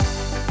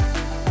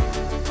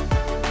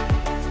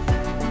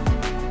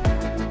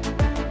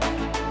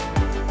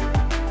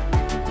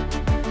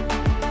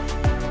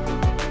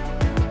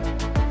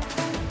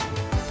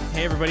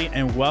everybody,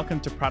 and welcome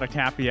to Product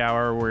Happy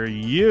Hour, where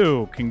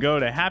you can go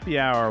to happy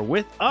hour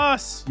with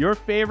us, your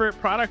favorite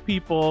product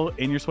people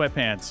in your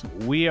sweatpants.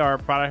 We are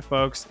product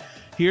folks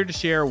here to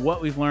share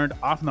what we've learned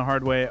often the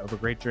hard way over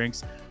great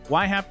drinks.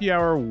 Why happy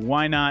hour?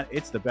 Why not?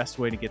 It's the best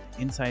way to get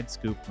the inside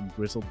scoop from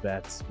grizzled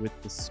vets with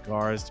the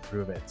scars to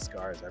prove it.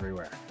 Scars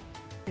everywhere.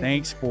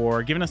 Thanks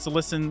for giving us a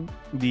listen.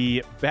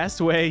 The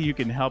best way you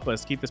can help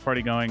us keep this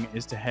party going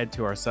is to head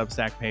to our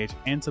Substack page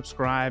and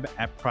subscribe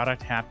at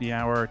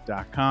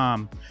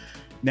producthappyhour.com.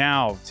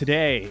 Now,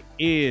 today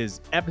is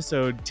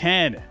episode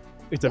 10.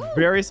 It's a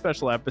very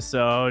special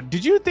episode.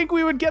 Did you think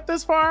we would get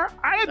this far?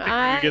 I didn't think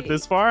we would get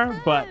this far,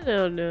 but I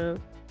don't know.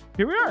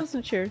 Here we are. I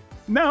wasn't sure.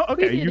 No,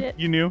 okay.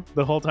 You knew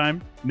the whole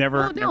time?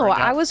 Never? Oh, no,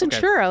 I wasn't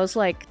sure. I was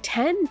like,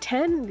 10,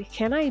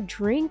 can I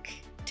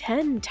drink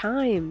 10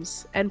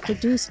 times and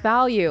produce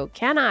value?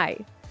 Can I?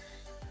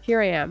 Here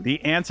I am.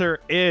 The answer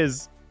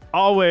is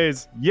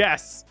always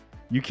yes,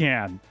 you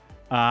can.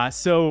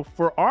 So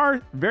for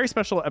our very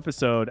special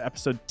episode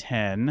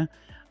 10,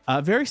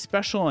 a very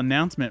special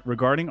announcement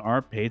regarding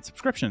our paid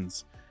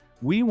subscriptions.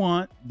 We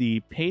want the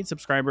paid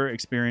subscriber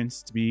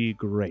experience to be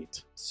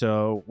great.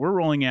 So we're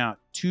rolling out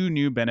 2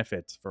 new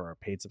benefits for our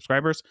paid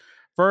subscribers.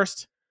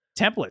 First,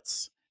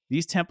 templates.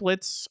 These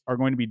templates are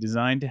going to be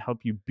designed to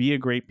help you be a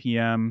great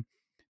PM.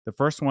 The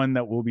first one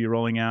that we'll be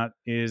rolling out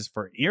is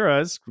for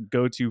Era's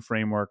go-to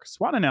framework,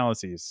 SWOT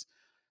analyses.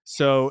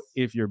 So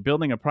if you're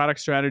building a product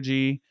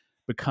strategy,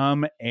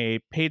 become a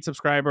paid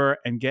subscriber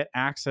and get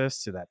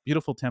access to that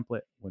beautiful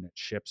template when it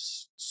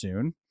ships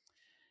soon.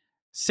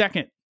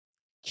 Second,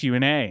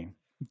 Q&A.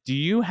 Do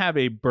you have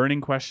a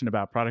burning question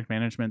about product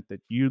management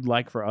that you'd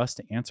like for us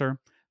to answer?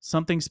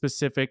 Something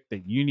specific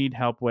that you need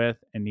help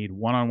with and need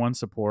one-on-one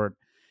support?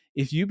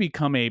 If you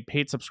become a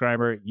paid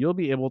subscriber, you'll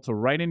be able to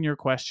write in your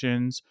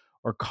questions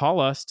or call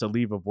us to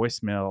leave a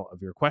voicemail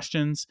of your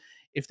questions.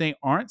 If they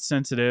aren't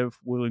sensitive,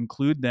 we'll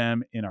include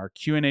them in our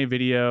Q&A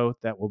video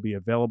that will be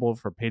available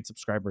for paid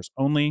subscribers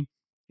only.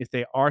 If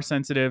they are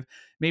sensitive,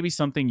 maybe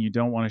something you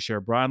don't want to share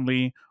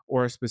broadly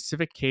or a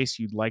specific case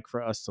you'd like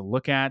for us to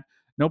look at,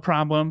 no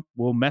problem.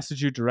 We'll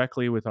message you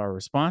directly with our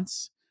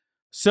response.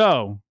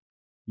 So,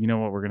 you know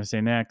what we're going to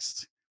say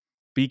next.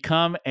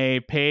 Become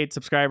a paid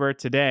subscriber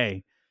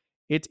today.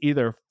 It's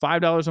either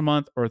 $5 a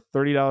month or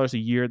 $30 a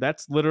year.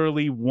 That's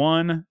literally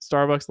 1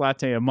 Starbucks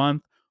latte a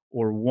month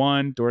or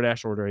 1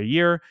 DoorDash order a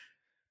year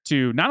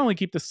to not only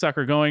keep the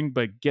sucker going,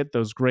 but get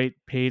those great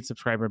paid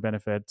subscriber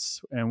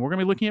benefits. And we're going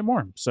to be looking at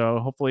more. So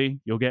hopefully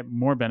you'll get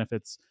more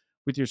benefits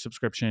with your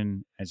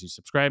subscription as you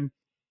subscribe.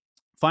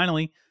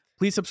 Finally,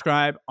 please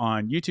subscribe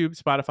on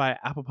YouTube, Spotify,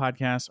 Apple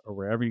Podcasts, or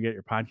wherever you get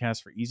your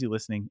podcasts for easy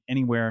listening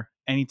anywhere,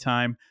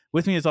 anytime.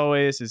 With me as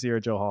always is Era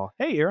Jo Hall.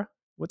 Hey, Era,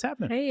 what's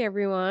happening? Hey,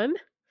 everyone.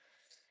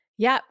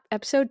 Yeah,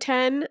 episode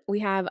 10, we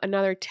have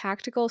another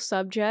tactical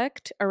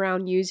subject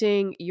around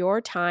using your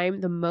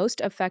time the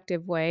most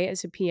effective way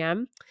as a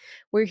PM.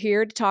 We're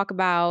here to talk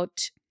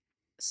about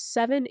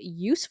 7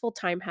 useful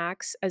time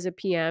hacks as a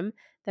PM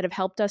that have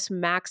helped us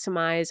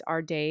maximize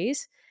our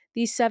days.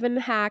 These 7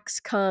 hacks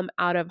come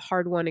out of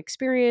hard-won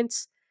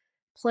experience,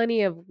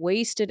 plenty of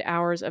wasted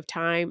hours of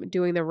time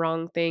doing the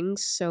wrong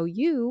things so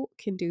you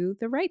can do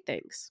the right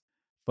things.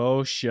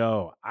 Faux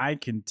show. I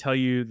can tell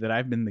you that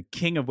I've been the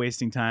king of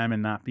wasting time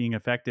and not being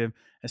effective,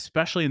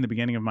 especially in the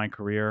beginning of my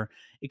career.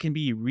 It can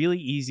be really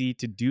easy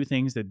to do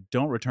things that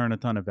don't return a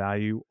ton of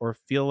value or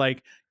feel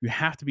like you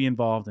have to be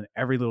involved in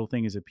every little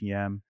thing as a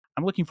PM.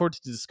 I'm looking forward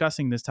to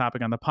discussing this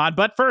topic on the pod.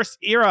 But first,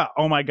 Era,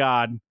 oh my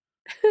God,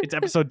 it's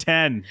episode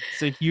 10.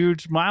 It's a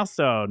huge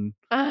milestone.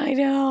 I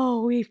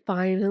know. We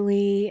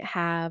finally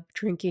have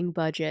drinking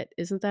budget.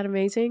 Isn't that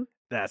amazing?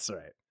 That's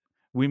right.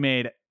 We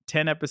made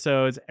 10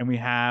 episodes and we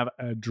have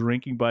a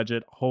drinking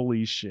budget.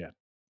 Holy shit.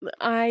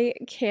 I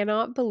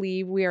cannot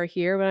believe we are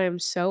here, but I am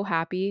so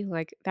happy.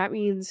 Like, that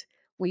means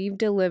we've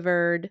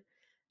delivered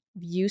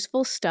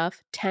useful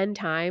stuff 10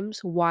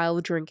 times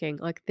while drinking.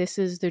 Like, this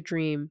is the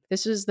dream.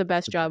 This is the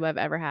best job I've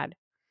ever had.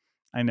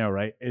 I know,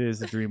 right? It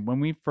is a dream. When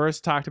we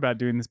first talked about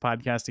doing this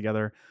podcast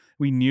together,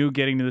 we knew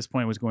getting to this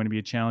point was going to be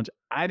a challenge.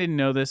 I didn't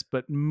know this,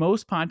 but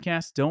most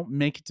podcasts don't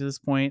make it to this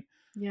point.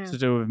 Yeah. So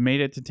to have made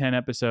it to 10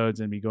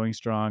 episodes and be going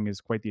strong is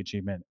quite the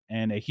achievement.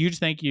 And a huge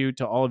thank you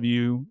to all of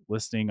you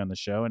listening on the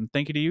show. And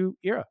thank you to you,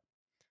 Era.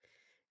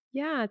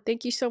 Yeah.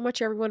 Thank you so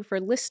much, everyone, for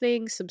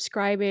listening,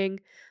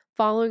 subscribing,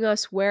 following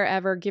us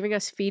wherever, giving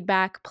us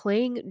feedback,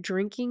 playing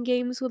drinking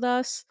games with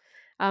us.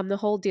 The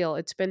whole deal.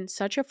 It's been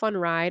such a fun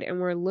ride, and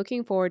we're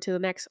looking forward to the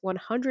next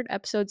 100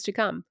 episodes to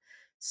come.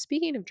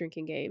 Speaking of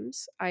drinking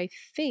games, I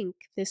think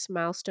this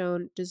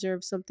milestone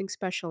deserves something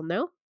special,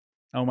 no?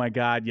 Oh my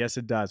God. Yes,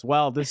 it does.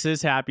 Well, this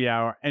is happy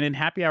hour. And in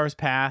happy hours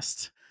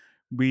past,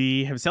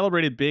 we have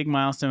celebrated big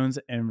milestones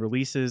and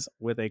releases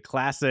with a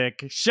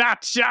classic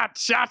shots. Era,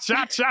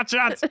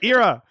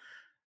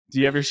 do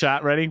you have your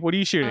shot ready? What are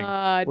you shooting?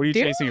 What are you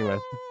chasing it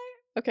with?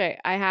 Okay,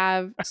 I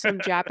have some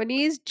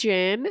Japanese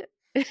gin.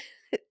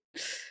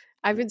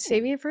 I've been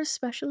saving it for a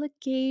special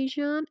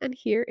occasion, and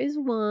here is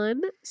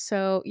one.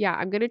 So yeah,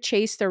 I'm gonna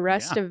chase the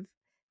rest of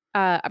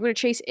I'm gonna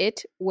chase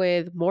it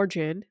with more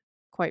gin,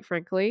 quite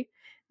frankly.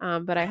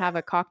 But I have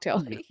a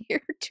cocktail Yeah.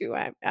 here too.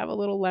 I have a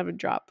little lemon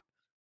drop.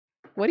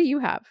 What do you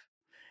have?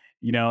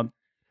 You know,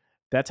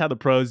 that's how the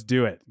pros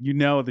do it. You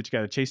know that you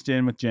got to chase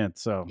gin with gin.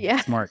 So Yeah.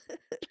 smart.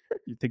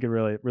 You think it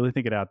really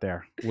think it out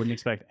there. Wouldn't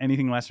expect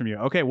anything less from you.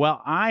 Okay,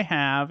 well, I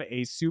have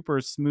a super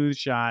smooth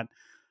shot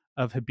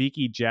of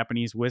Hibiki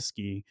Japanese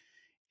whiskey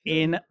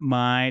in Ooh.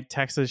 my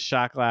Texas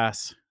shot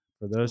glass.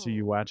 For those of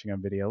you Oh, watching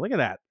on video, look at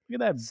that.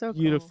 Look at that so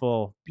cool.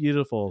 beautiful,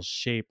 beautiful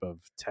shape of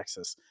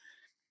Texas.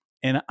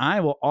 And I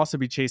will also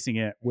be chasing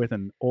it with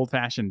an old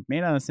fashioned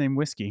made out of the same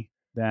whiskey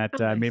Oh,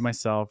 that I made nice.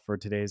 myself for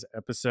today's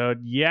episode.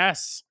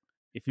 Yes,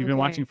 if you've been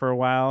watching Okay. for a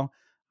while,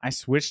 I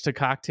switched to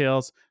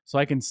cocktails so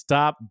I can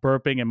stop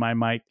burping in my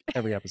mic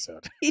every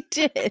episode. He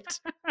did.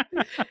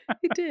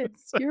 He did.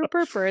 So, You're a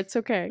burper. It's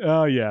okay.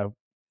 oh, yeah,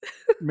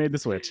 made the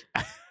switch.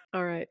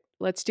 All right,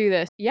 let's do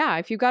this. Yeah,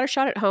 if you've got a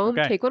shot at home,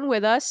 Okay, take one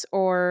with us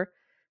or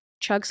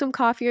chug some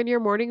coffee on your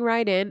morning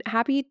ride in.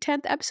 Happy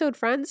 10th episode,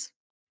 friends.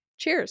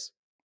 Cheers.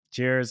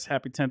 cheers.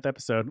 Happy 10th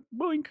episode.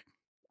 Boink.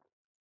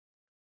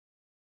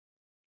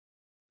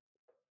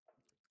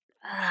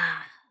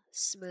 Ah,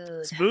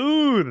 smooth,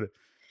 Smooth.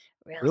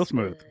 real Real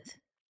smooth. smooth.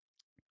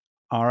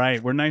 All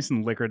right, we're nice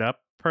and liquored up.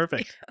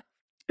 Perfect.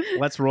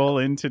 Let's roll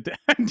into.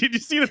 Did you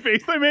see the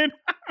face I made?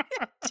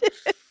 I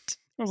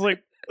was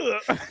like,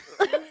 ugh.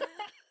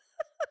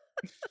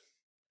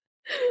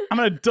 I'm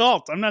an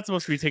adult. I'm not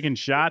supposed to be taking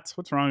shots.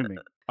 What's wrong with me?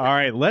 All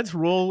right, let's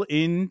roll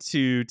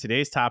into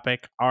today's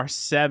topic, our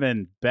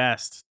 7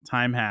 best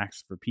time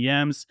hacks for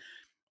PMs.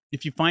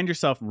 If you find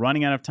yourself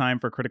running out of time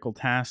for critical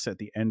tasks at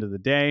the end of the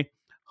day,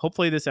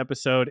 hopefully this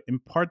episode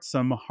imparts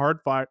some hard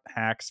fought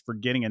hacks for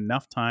getting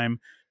enough time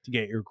to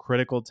get your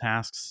critical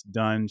tasks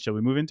done. Shall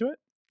we move into it?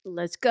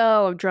 Let's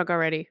go. I'm drunk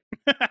already.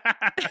 All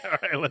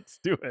right, let's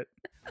do it.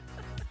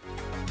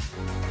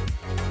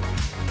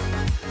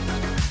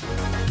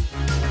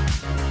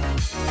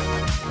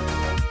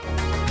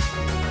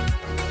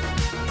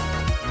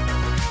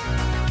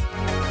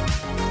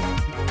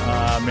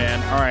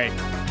 Man. All right.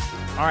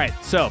 All right.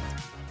 So,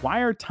 why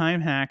are time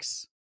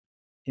hacks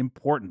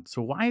important?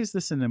 So, why is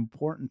this an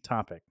important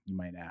topic, you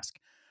might ask?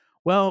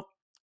 Well,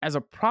 as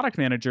a product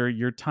manager,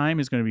 your time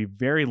is going to be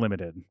very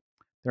limited.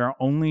 There are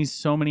only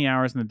so many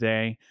hours in the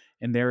day,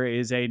 and there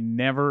is a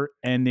never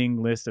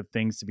ending list of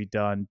things to be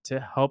done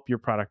to help your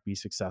product be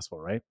successful,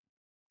 right?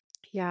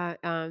 Yeah,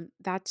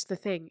 that's the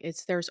thing.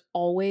 It's there's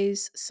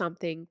always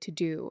something to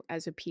do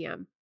as a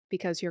PM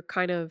because you're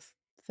kind of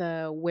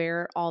the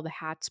wear all the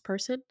hats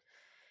person.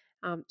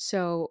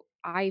 So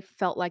I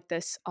felt like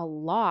this a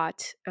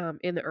lot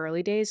in the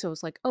early days. So I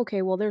was like,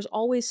 okay, well, there's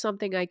always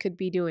something I could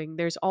be doing.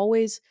 There's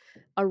always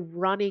a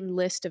running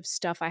list of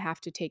stuff I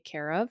have to take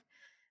care of.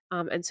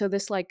 And so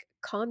this like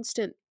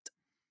constant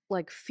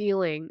like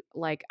feeling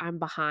like I'm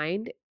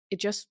behind, it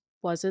just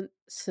wasn't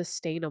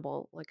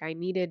sustainable. Like I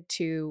needed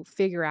to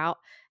figure out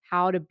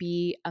how to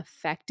be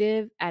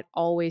effective at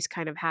always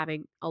kind of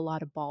having a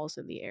lot of balls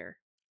in the air.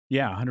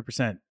 Yeah,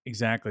 100%.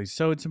 Exactly.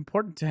 So it's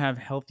important to have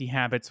healthy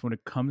habits when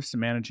it comes to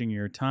managing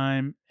your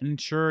time and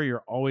ensure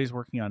you're always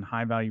working on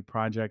high value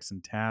projects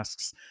and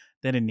tasks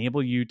that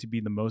enable you to be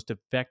the most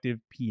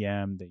effective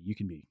PM that you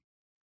can be.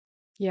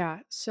 Yeah.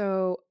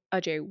 So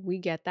Ajay, we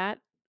get that.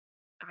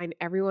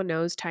 Everyone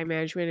knows time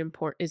management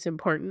is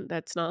important.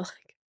 That's not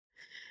like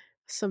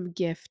some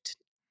gift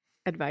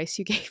advice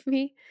you gave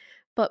me.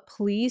 But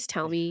please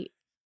tell me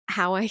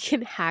how I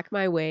can hack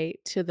my way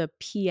to the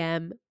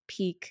PM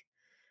peak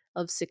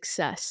of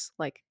success.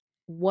 Like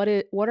what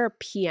are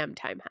PM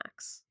time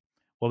hacks?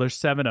 Well, there's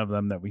 7 of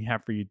them that we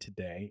have for you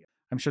today.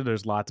 I'm sure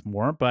there's lots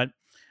more, but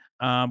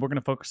we're going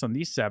to focus on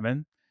these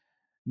 7.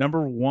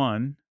 Number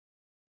 1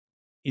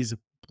 is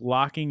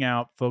blocking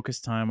out focus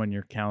time on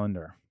your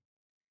calendar.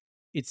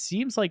 It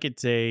seems like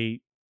it's a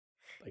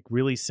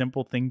really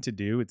simple thing to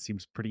do. It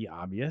seems pretty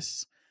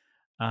obvious.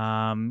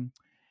 Um,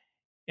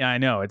 Yeah, I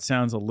know. It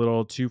sounds a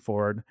little too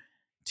forward,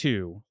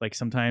 too. Like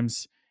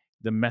sometimes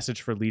the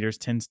message for leaders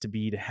tends to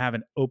be to have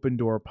an open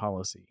door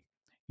policy.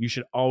 You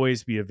should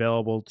always be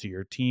available to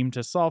your team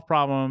to solve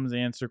problems,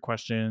 answer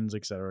questions,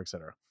 et cetera, et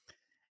cetera.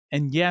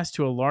 And yes,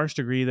 to a large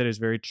degree, that is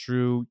very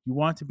true. You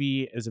want to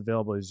be as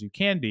available as you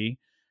can be,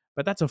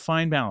 but that's a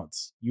fine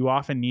balance. You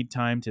often need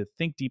time to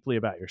think deeply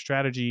about your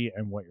strategy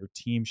and what your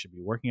team should be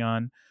working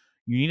on.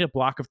 You need a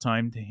block of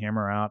time to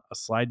hammer out a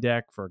slide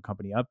deck for a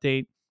company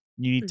update.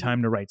 You need Mhm.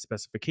 time to write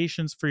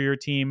specifications for your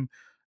team.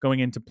 Going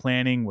into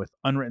planning with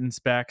unwritten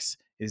specs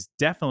is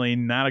definitely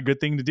not a good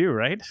thing to do,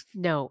 right?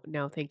 No,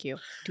 no, thank you.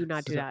 Do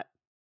not do So, that.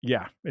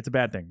 yeah, it's a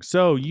bad thing.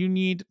 So you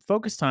need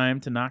focus time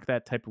to knock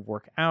that type of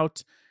work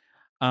out.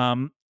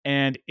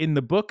 And in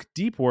the book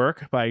Deep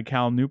Work by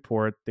Cal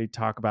Newport, they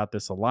talk about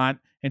this a lot.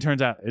 And it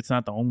turns out it's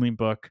not the only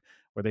book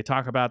where they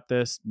talk about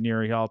this.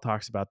 Neri Hall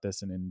talks about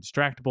this in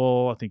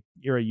Indistractable. I think,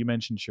 Ira, you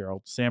mentioned Sheryl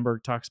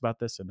Sandberg talks about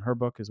this in her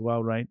book as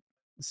well, right?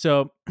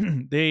 So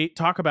they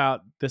talk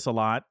about this a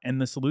lot.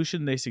 And the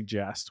solution they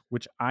suggest,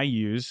 which I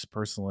use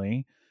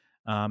personally,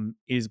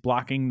 is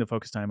blocking the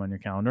focus time on your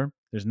calendar.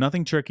 There's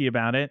nothing tricky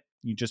about it.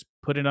 You just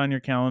put it on your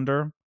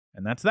calendar,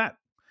 and that's that.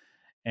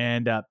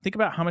 And think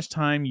about how much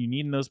time you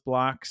need in those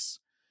blocks.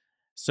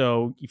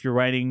 So if you're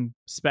writing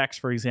specs,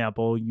 for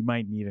example, you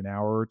might need an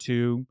hour or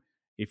two.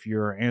 If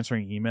you're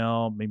answering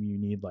email, maybe you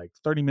need like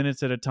 30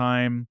 minutes at a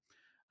time.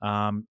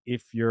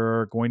 If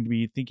you're going to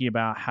be thinking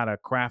about how to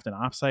craft an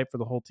offsite for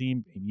the whole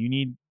team, you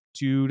need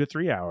 2 to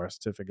 3 hours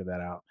to figure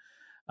that out.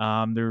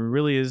 There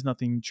really is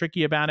nothing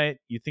tricky about it.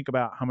 You think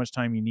about how much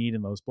time you need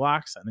in those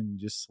blocks, and then you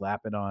just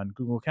slap it on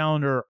Google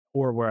Calendar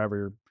or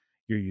wherever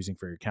you're using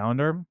for your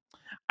calendar.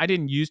 I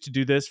didn't used to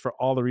do this for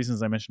all the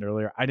reasons I mentioned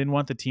earlier. I didn't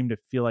want the team to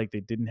feel like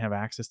they didn't have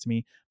access to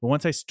me. But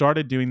once I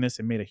started doing this,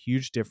 it made a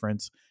huge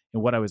difference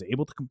in what I was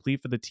able to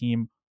complete for the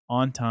team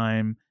on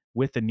time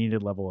with the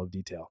needed level of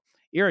detail.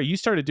 Ira, you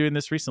started doing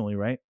this recently,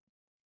 right?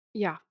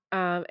 Yeah,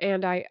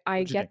 and I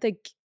What'd you get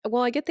think? the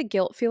well, I get the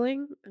guilt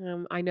feeling.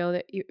 I know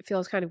that it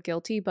feels kind of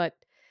guilty, but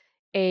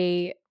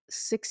a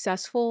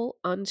successful,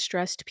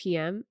 unstressed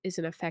PM is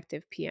an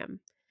effective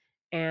PM,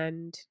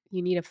 and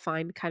you need to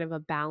find kind of a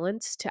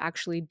balance to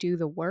actually do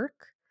the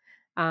work,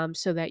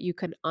 so that you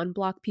can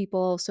unblock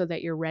people, so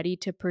that you're ready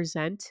to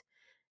present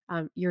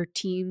your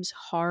team's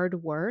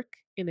hard work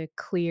in a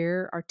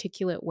clear,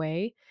 articulate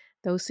way.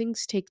 Those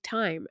things take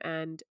time.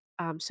 And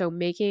so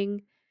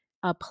making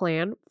a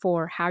plan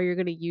for how you're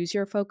going to use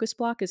your focus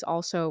block is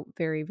also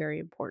very, very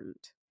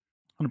important.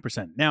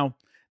 100%. Now,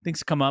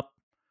 things come up.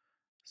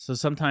 So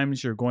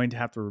sometimes you're going to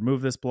have to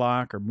remove this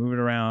block or move it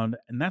around,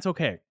 and that's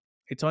okay.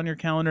 It's on your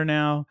calendar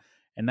now,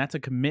 and that's a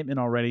commitment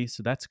already.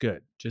 So that's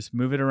good. Just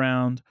move it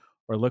around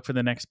or look for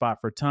the next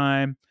spot for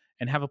time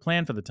and have a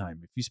plan for the time.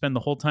 If you spend the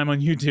whole time on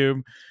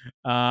YouTube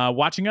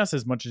watching us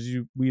as much as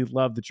we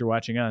love that you're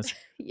watching us,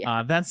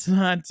 Yeah. that's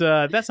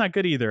not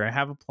good either. I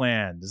have a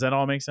plan. Does that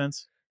all make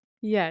sense?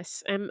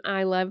 Yes, and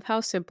I love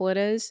how simple it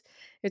is.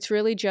 It's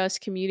really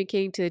just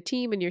communicating to the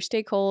team and your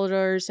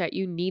stakeholders that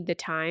you need the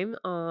time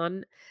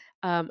on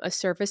a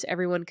surface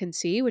everyone can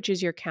see, which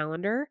is your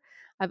calendar.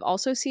 I've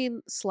also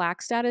seen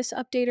Slack status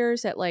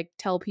updaters that like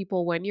tell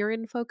people when you're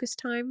in focus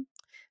time.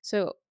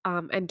 So,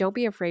 and don't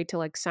be afraid to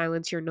like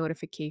silence your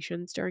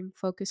notifications during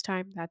focus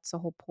time. That's the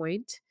whole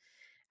point.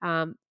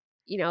 Um,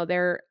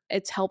 they're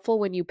it's helpful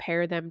when you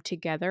pair them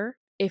together.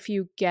 If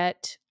you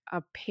get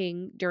a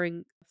ping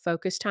during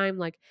focus time,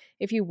 like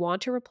if you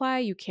want to reply,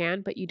 you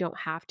can, but you don't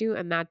have to.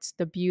 And that's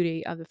the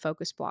beauty of the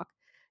focus block.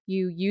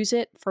 You use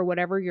it for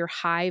whatever your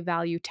high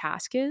value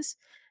task is.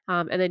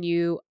 And then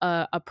you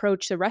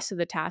approach the rest of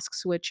the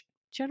tasks, which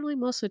generally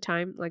most of the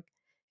time, like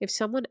if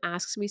someone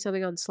asks me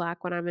something on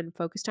Slack when I'm in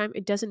focus time,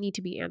 it doesn't need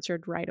to be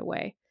answered right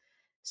away.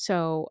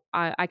 So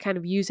I kind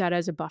of use that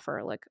as a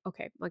buffer, like,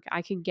 okay, like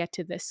I can get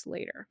to this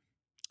later.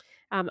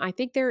 I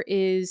think there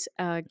is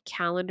a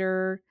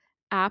calendar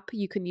app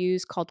you can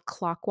use called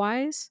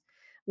Clockwise,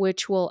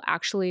 which will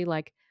actually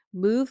like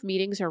move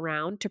meetings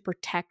around to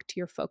protect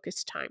your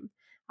focus time,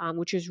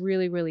 which is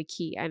really, really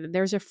key. And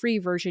there's a free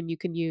version you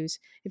can use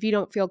if you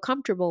don't feel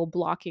comfortable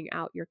blocking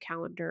out your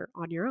calendar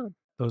on your own.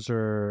 Those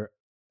are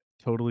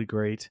totally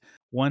great.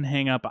 One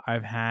hang up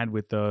I've had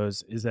with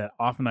those is that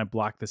often I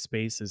block the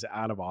spaces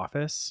out of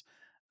office.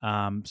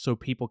 So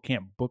people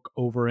can't book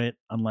over it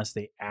unless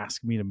they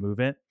ask me to move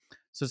it.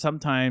 So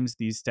sometimes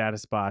these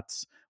status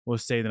bots will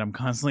say that I'm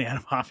constantly out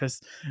of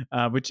office,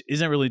 which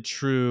isn't really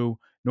true,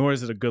 nor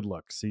is it a good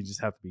look. So you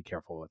just have to be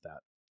careful with that.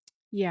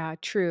 Yeah,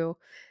 true.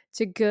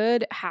 It's a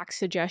good hack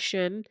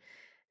suggestion.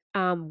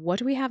 What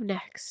do we have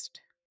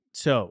next?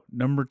 So,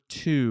 number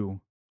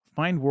two,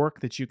 find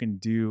work that you can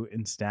do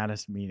in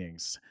status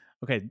meetings.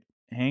 Okay,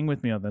 hang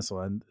with me on this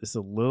one. This is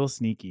a little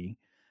sneaky.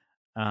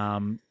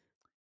 Um,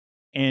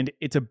 and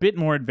it's a bit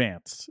more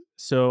advanced.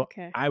 So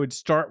Okay. I would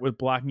start with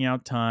blocking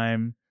out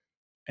time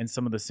and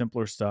some of the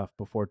simpler stuff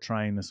before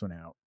trying this one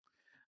out.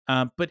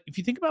 But if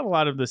you think about a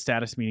lot of the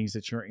status meetings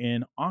that you're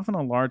in, often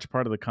a large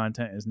part of the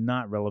content is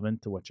not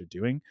relevant to what you're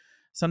doing.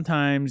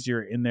 Sometimes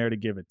you're in there to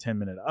give a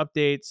 10-minute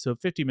update, so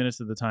 50 minutes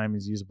of the time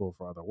is usable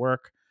for other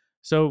work.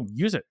 So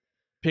use it.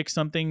 Pick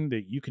something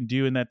that you can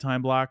do in that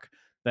time block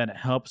that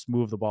helps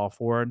move the ball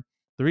forward.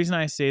 The reason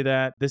I say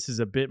that this is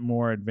a bit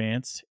more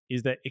advanced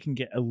is that it can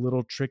get a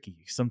little tricky.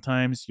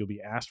 Sometimes you'll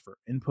be asked for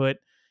input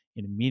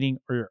in a meeting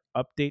or your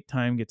update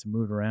time gets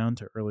moved around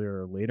to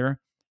earlier or later.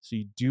 So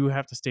you do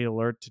have to stay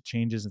alert to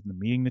changes in the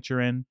meeting that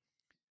you're in.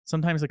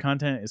 Sometimes the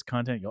content is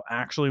content you'll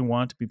actually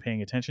want to be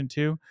paying attention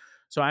to.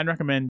 So I'd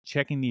recommend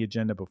checking the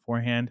agenda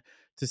beforehand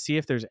to see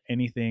if there's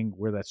anything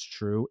where that's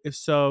true. If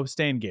so,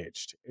 stay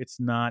engaged. It's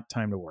not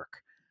time to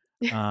work.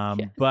 Yes.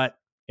 But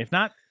if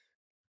not,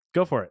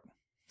 go for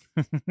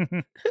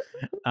it.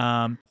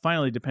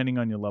 Finally, depending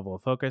on your level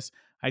of focus,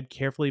 I'd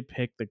carefully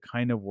pick the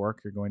kind of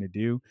work you're going to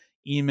do.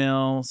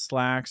 Email,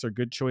 Slacks are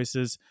good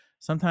choices.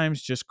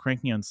 Sometimes just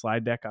cranking on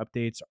slide deck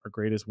updates are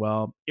great as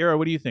well. Ira,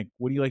 what do you think?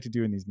 What do you like to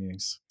do in these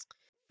meetings?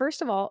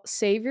 First of all,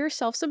 save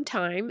yourself some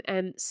time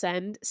and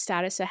send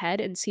status ahead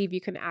and see if you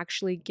can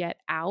actually get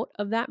out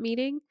of that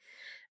meeting.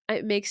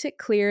 It makes it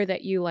clear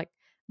that you like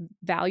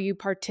value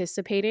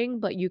participating,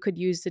 but you could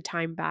use the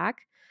time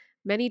back.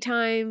 Many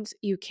times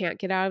you can't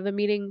get out of the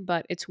meeting,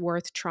 but it's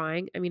worth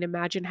trying. I mean,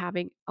 imagine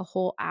having a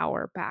whole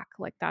hour back.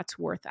 Like, that's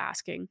worth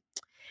asking.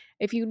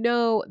 If you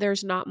know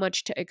there's not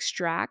much to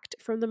extract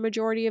from the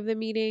majority of the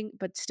meeting,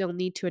 but still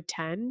need to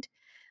attend,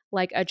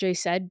 like Ajay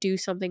said, do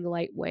something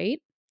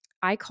lightweight.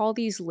 I call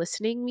these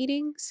listening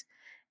meetings.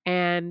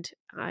 And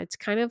it's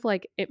kind of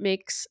like it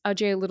makes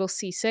Ajay a little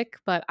seasick,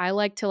 but I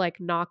like to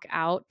like knock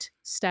out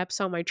steps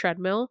on my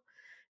treadmill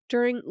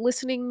during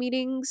listening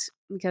meetings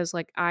because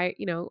like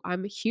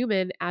I'm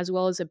human as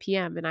well as a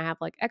PM and I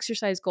have like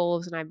exercise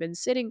goals and I've been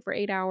sitting for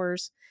 8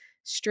 hours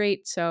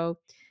straight. So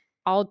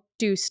I'll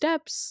do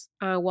steps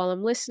while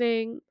I'm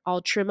listening.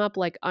 I'll trim up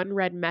like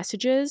unread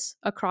messages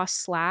across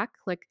Slack.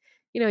 Like,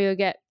 you'll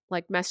get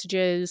like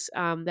messages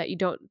that you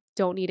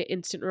don't need an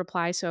instant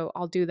reply. So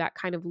I'll do that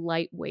kind of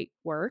lightweight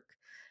work.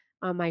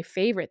 My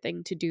favorite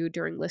thing to do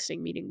during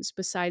listening meetings,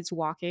 besides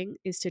walking,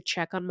 is to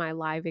check on my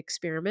live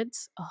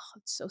experiments. Oh,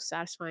 it's so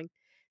satisfying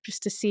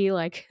just to see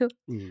like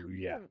Ooh,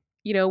 yeah.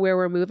 where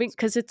we're moving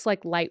because it's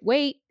like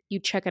lightweight. You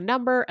check a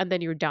number and then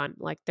you're done.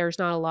 Like there's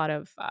not a lot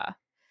of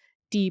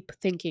deep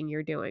thinking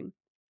you're doing.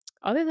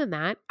 Other than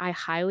that, I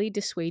highly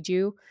dissuade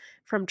you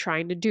from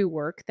trying to do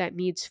work that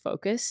needs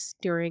focus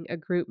during a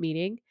group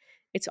meeting.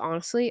 It's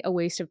honestly a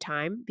waste of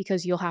time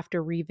because you'll have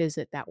to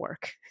revisit that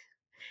work.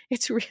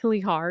 It's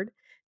really hard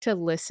to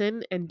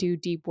listen and do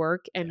deep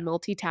work, and Yeah.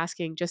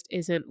 multitasking just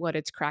isn't what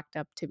it's cracked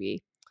up to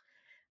be.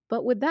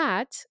 But with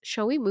that,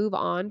 shall we move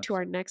on to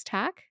our Absolutely. next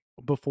hack?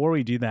 Before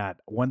we do that,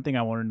 one thing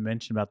I wanted to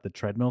mention about the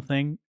treadmill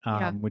thing,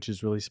 Yeah. which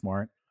is really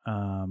smart,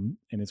 and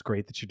it's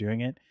great that you're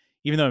doing it.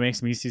 Even though it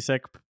makes me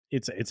seasick,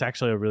 it's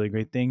actually a really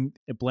great thing.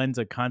 It blends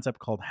a concept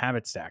called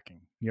habit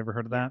stacking. You ever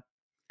heard of Yeah. that?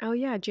 Oh,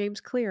 yeah.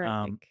 James Clear,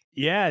 I think.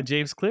 Yeah,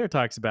 James Clear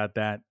talks about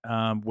that,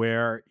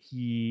 where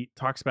he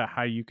talks about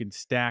how you can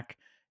stack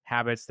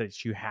habits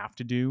that you have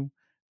to do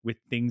with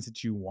things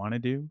that you want to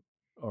do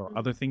or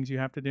other Mhm. things you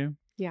have to do.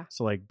 Yeah,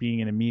 So, like being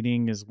in a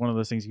meeting is one of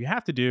those things you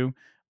have to do,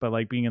 but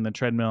like being in the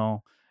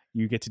treadmill,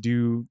 you get to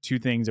do two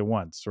things at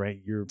once,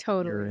 right? You're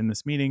totally. in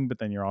this meeting, but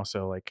then you're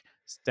also like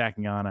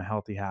stacking on a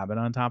healthy habit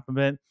on top of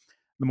it.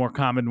 The more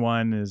common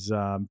one is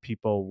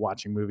people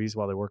watching movies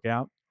while they work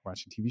out,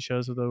 watching TV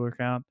shows while they work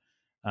out.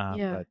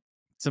 Yeah. But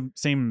some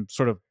same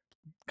sort of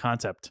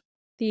concept.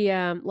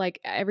 The like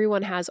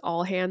everyone has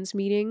all hands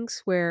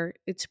meetings where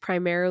it's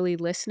primarily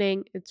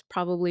listening. It's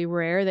probably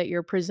rare that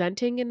you're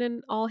presenting in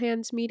an all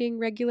hands meeting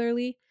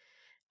regularly.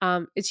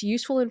 It's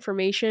useful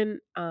information,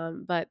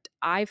 but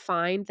I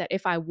find that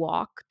if I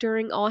walk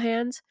during all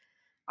hands,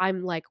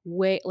 I'm like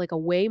a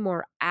way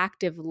more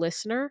active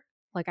listener.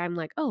 Like I'm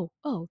like, oh,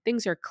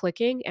 things are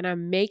clicking and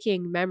I'm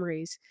making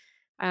memories.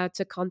 It's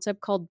a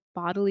concept called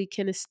bodily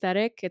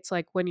kinesthetic. It's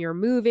like when you're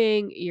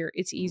moving,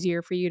 it's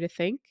easier for you to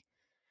think.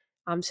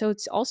 So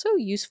it's also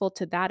useful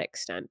to that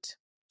extent.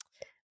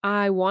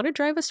 I want to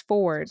drive us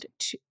forward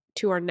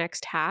to our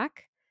next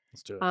hack,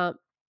 Let's do it. um,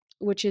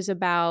 which is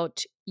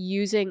about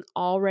using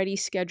already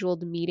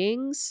scheduled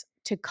meetings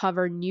to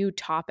cover new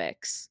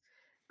topics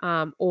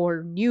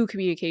or new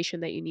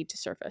communication that you need to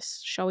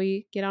surface. Shall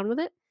we get on with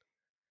it?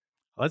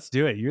 Let's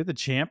do it. You're the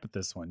champ at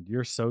this one.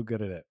 You're so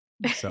good at it.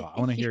 So I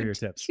want to hear you your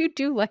tips. you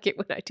do like it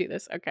when I do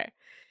this. Okay.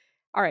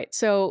 All right.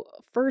 So,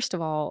 first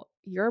of all,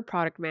 you're a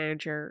product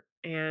manager,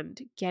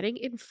 and getting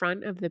in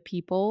front of the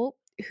people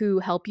who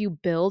help you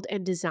build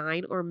and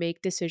design or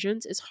make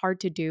decisions is hard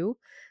to do.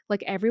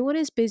 Like, everyone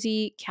is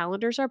busy,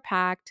 calendars are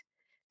packed,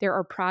 there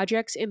are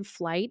projects in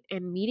flight,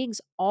 and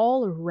meetings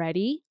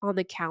already on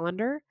the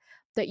calendar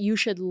that you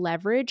should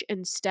leverage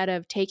instead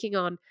of taking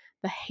on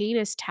the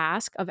heinous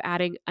task of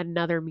adding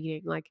another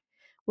meeting. Like,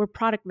 we're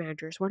product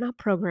managers, we're not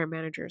program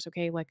managers,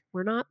 okay? Like,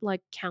 we're not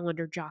like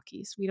calendar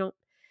jockeys. We don't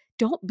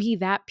be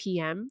that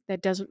PM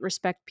that doesn't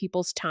respect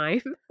people's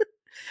time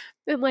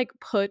and like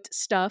put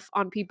stuff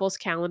on people's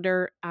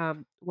calendar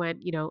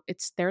when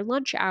it's their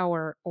lunch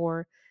hour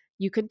or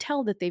you can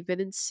tell that they've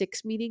been in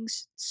 6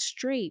 meetings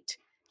straight.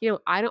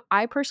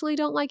 I personally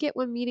don't like it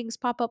when meetings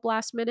pop up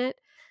last minute.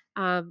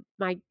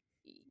 My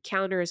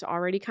calendar is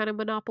already kind of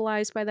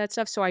monopolized by that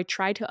stuff, so I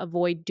try to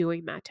avoid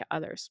doing that to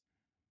others.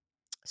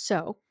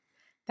 So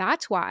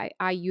that's why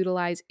I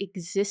utilize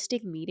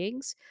existing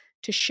meetings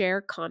to share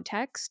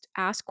context,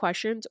 ask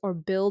questions, or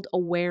build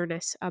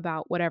awareness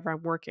about whatever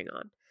I'm working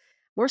on.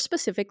 More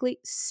specifically,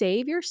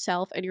 save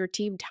yourself and your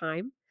team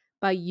time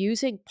by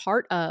using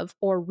part of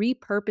or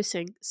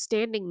repurposing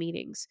standing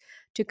meetings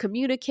to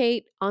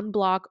communicate,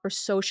 unblock, or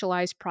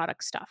socialize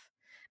product stuff.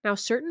 Now,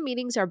 certain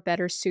meetings are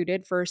better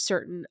suited for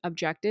certain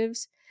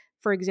objectives.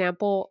 For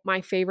example,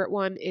 my favorite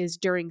one is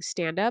during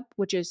stand up,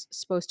 which is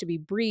supposed to be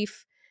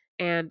brief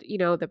and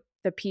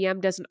the PM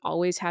doesn't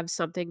always have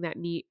something that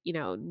needs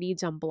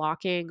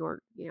unblocking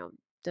or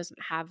doesn't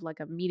have like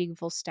a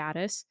meaningful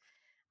status.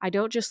 I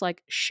don't just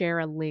like share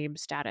a lame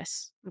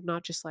status. I'm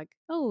not just like,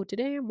 oh,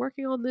 today I'm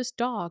working on this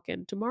doc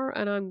and tomorrow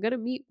and I'm going to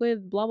meet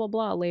with blah, blah,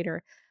 blah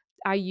later.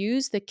 I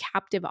use the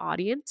captive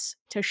audience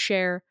to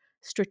share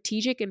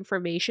strategic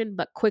information,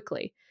 but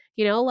quickly,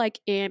 like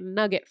in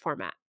nugget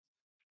format.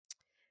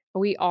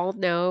 We all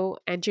know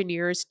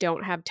engineers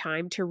don't have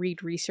time to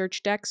read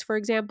research decks, for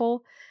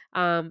example.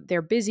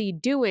 They're busy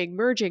doing,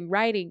 merging,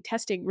 writing,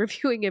 testing,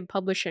 reviewing, and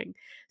publishing.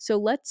 So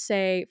let's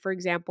say, for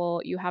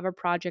example, you have a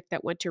project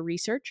that went to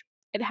research.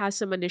 It has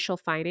some initial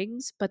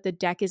findings, but the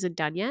deck isn't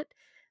done yet.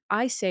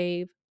 I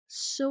save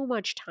so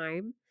much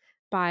time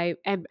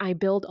and I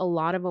build a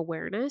lot of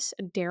awareness,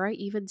 and dare I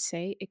even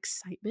say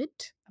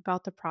excitement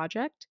about the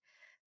project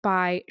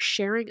by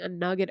sharing a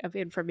nugget of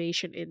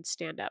information in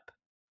stand up.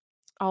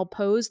 I'll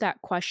pose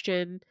that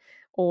question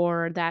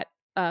or that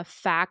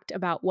fact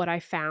about what I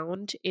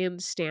found in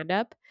stand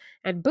up,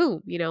 and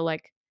boom,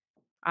 like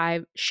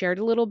I shared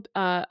a little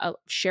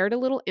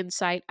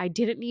insight. I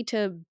didn't need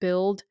to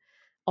build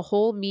a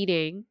whole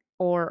meeting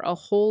or a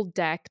whole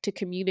deck to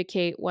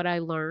communicate what I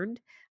learned.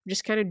 I'm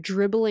just kind of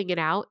dribbling it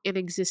out in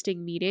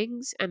existing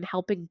meetings and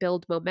helping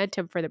build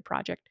momentum for the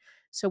project.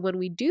 So when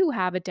we do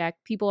have a deck,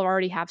 people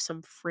already have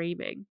some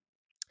framing.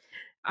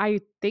 I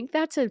think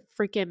that's a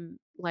freaking,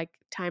 like,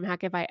 time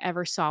hack if I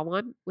ever saw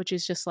one, which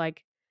is just,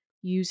 like,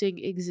 using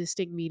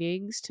existing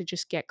meetings to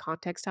just get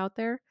context out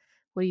there.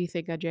 What do you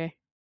think, Ajay?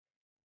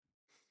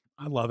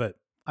 I love it.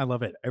 I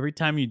love it. Every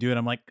time you do it,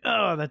 I'm like,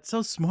 oh, that's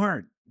so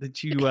smart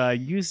that you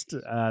used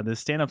the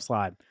stand up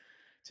slide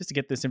just to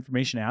get this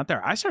information out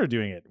there. I started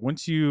doing it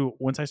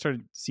once I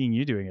started seeing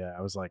you doing it.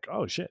 I was like,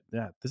 oh shit,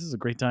 yeah, this is a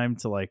great time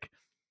to like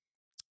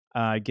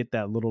get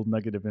that little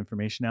nugget of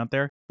information out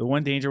there. The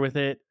one danger with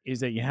it is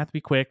that you have to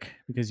be quick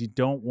because you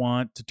don't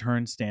want to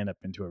turn stand up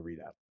into a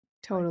readout, right?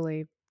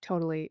 Totally,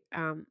 totally.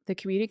 The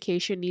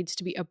communication needs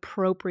to be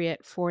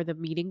appropriate for the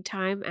meeting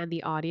time and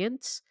the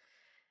audience.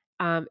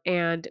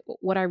 And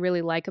what I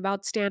really like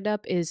about stand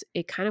up is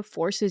it kind of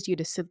forces you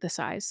to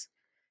synthesize.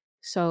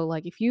 So,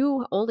 like, if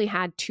you only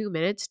had 2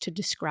 minutes to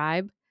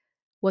describe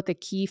what the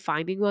key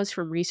finding was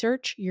from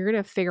research, you're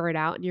going to figure it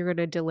out and you're going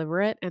to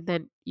deliver it. And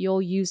then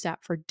you'll use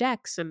that for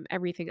decks and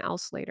everything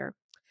else later.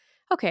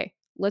 Okay,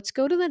 let's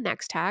go to the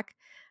next hack.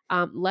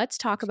 Let's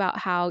talk about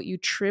how you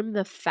trim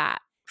the fat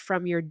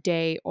from your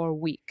day or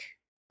week.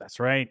 That's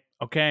right.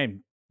 Okay.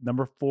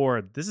 Number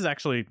 4. This is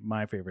actually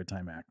my favorite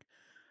time hack.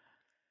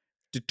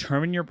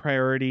 Determine your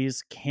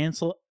priorities,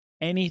 cancel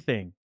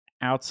anything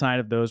outside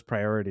of those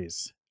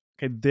priorities.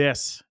 Okay,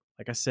 this,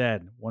 like I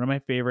said, one of my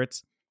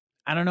favorites.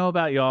 I don't know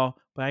about y'all,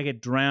 but I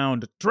get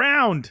drowned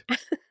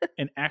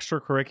in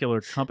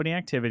extracurricular company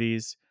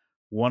activities,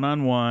 one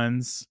on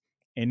ones,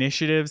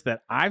 initiatives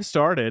that I've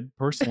started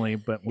personally,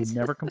 but will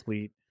never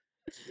complete,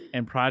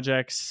 and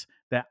projects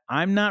that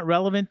I'm not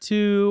relevant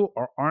to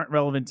or aren't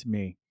relevant to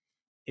me.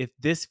 If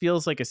this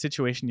feels like a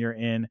situation you're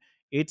in,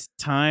 it's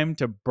time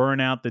to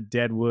burn out the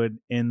dead wood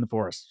in the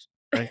forest,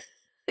 right?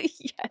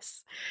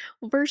 Yes.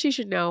 Well, first, you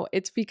should know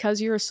it's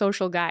because you're a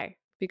social guy.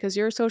 Because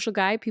you're a social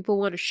guy, people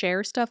want to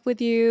share stuff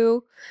with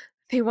you.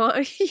 They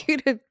want you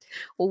to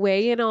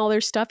weigh in all their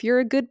stuff. You're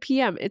a good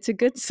PM. It's a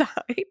good sign.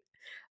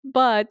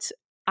 But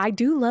I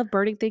do love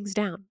burning things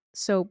down.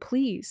 So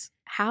please,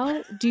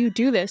 how do you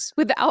do this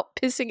without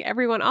pissing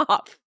everyone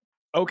off?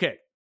 Okay,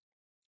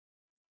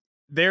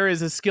 there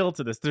is a skill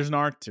to this. There's an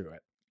art to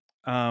it.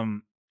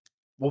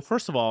 Well,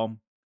 first of all,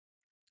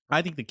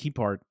 I think the key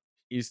part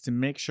is to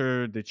make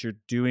sure that you're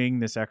doing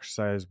this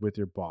exercise with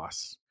your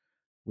boss,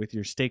 with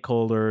your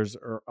stakeholders,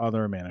 or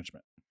other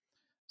management.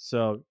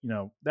 So,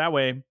 that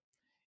way,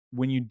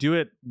 when you do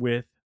it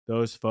with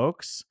those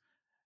folks,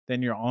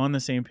 then you're on the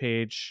same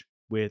page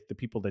with the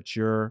people that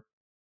you're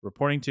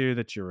reporting to,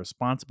 that you're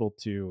responsible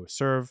to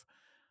serve,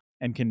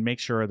 and can make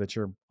sure that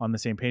you're on the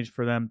same page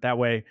for them. That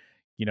way,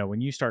 when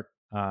you start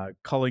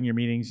culling your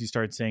meetings, you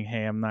start saying,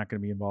 hey, I'm not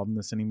going to be involved in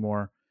this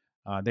anymore.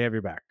 They have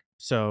your back.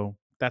 So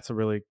that's a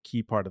really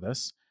key part of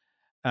this.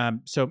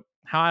 So,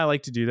 how I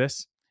like to do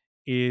this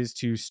is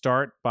to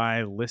start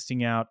by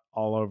listing out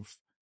all of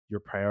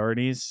your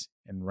priorities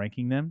and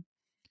ranking them.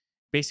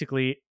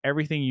 Basically,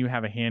 everything you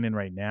have a hand in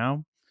right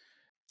now.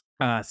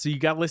 So you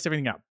got to list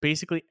everything out.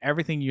 Basically,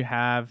 everything you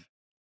have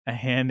a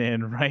hand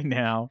in right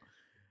now.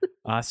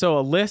 So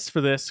a list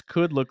for this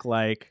could look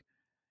like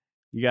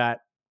you got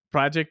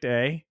project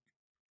A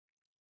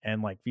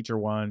and like feature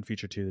 1,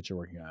 feature 2 that you're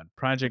working on.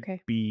 Project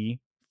Okay. B,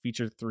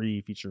 feature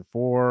 3, feature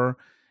 4.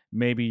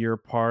 Maybe you're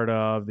part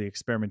of the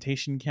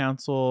experimentation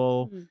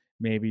council. Mhm.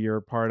 Maybe you're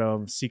part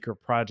of secret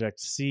project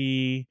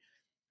C,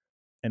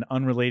 an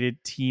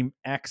unrelated team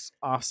X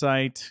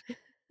offsite,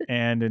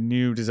 and a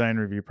new design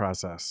review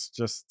process,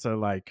 just to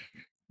like,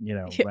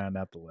 Yeah. round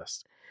out the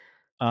list.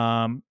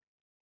 Um,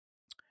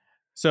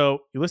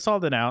 so you list all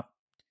that out,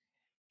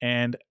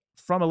 and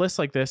from a list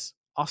like this,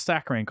 I'll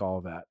stack rank all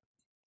of that.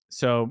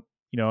 So,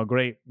 a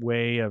great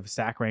way of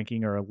stack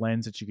ranking or a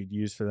lens that you could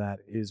use for that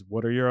is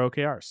what are your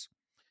OKRs?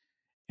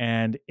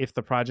 And if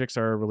the projects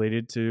are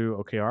related to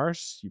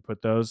OKRs, you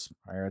put those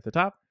higher at the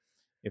top.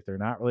 If they're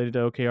not related to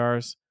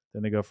OKRs,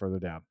 then they go further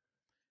down,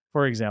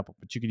 for example.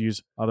 But you could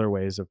use other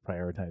ways of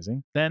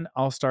prioritizing. Then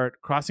I'll start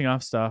crossing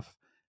off stuff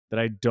that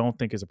I don't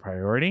think is a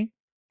priority.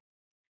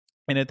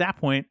 And at that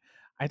point,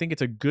 I think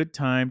it's a good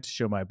time to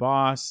show my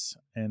boss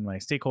and my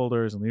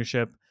stakeholders and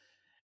leadership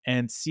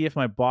and see if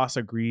my boss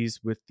agrees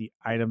with the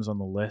items on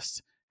the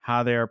list,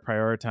 how they are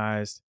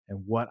prioritized,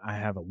 and what I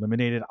have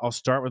eliminated. I'll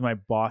start with my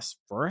boss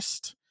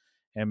first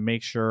and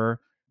make sure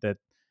that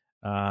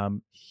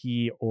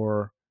he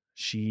or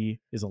she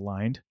is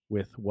aligned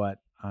with what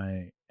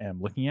I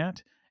am looking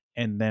at.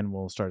 And then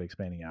we'll start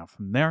expanding out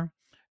from there.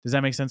 Does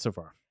that make sense so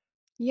far?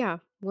 Yeah,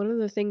 one of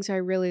the things I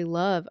really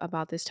love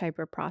about this type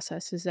of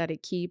process is that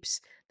it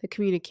keeps the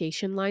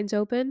communication lines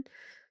open.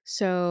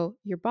 So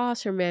your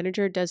boss or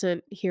manager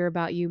doesn't hear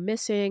about you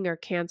missing or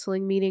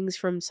canceling meetings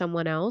from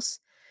someone else.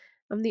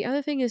 The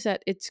other thing is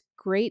that it's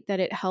great that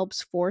it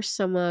helps force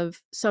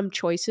some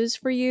choices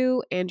for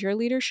you and your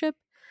leadership.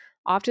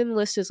 Often the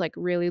list is like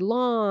really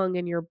long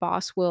and your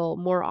boss will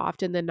more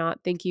often than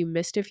not think you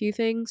missed a few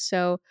things.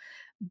 So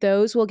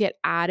those will get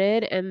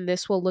added and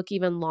this will look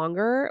even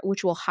longer,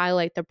 which will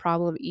highlight the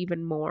problem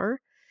even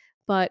more.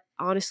 But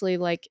honestly,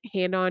 like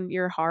hand on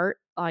your heart,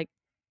 like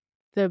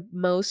the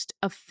most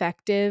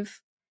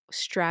effective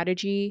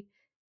strategy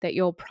that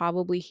you'll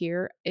probably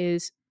hear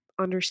is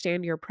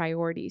understand your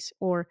priorities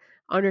or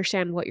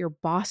understand what your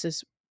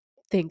bosses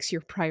thinks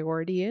your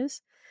priority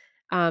is,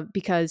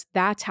 because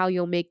that's how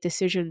you'll make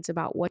decisions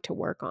about what to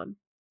work on.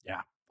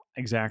 Yeah,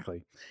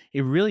 exactly.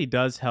 It really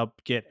does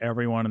help get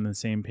everyone on the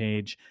same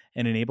page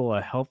and enable a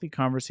healthy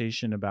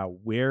conversation about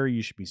where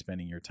you should be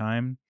spending your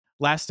time.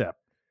 Last step,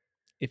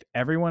 if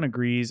everyone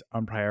agrees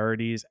on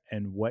priorities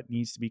and what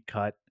needs to be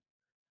cut,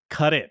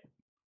 cut it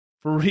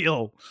for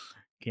real.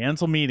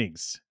 Cancel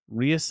meetings,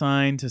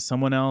 reassign to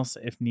someone else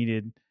if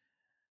needed,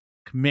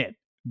 commit.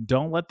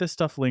 Don't let this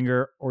stuff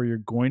linger, or you're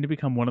going to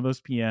become one of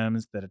those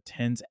PMs that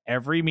attends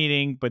every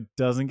meeting but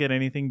doesn't get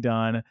anything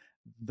done.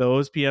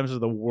 Those PMs are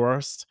the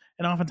worst,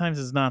 and oftentimes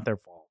it's not their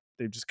fault.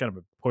 They've just kind of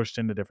been pushed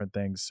into different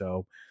things.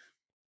 So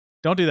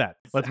don't do that.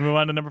 Let's move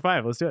on to number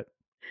 5. Let's do it.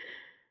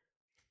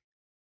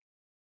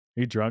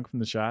 Are you drunk from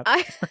the shots?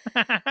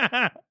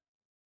 I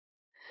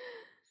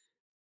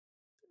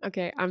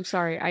Okay, I'm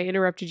sorry. I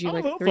interrupted you I'm a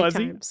like little 3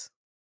 fuzzy. times.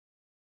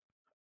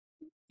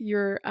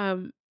 Your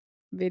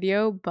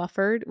video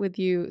buffered with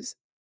you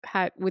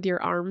had with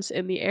your arms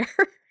in the air.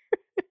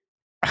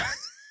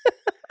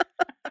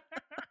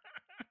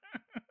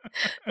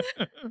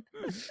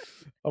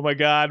 Oh my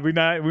god, we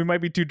might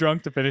be too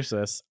drunk to finish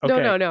this. No,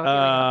 Okay. no, no. Here we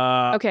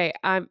go. Okay,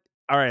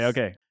 All right,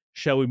 okay.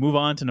 Shall we move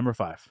on to number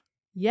 5?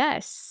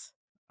 yes.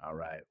 All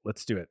right,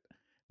 let's do it.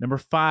 Number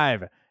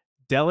 5,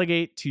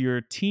 delegate to your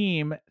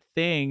team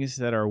things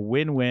that are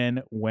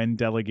win-win when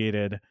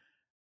delegated.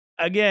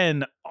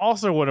 Again,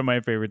 also one of my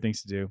favorite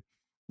things to do.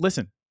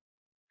 Listen,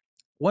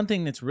 one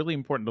thing that's really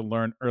important to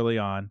learn early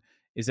on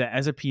is that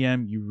as a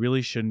PM, you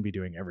really shouldn't be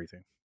doing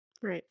everything.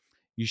 Right.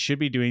 You should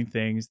be doing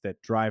things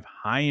that drive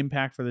high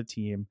impact for the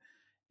team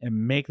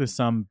and make the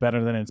sum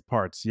better than its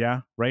parts.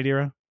 Yeah, right,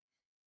 Ira?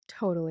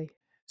 Totally.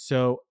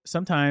 So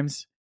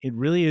sometimes it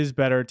really is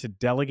better to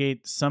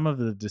delegate some of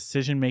the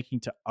decision making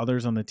to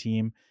others on the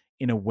team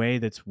in a way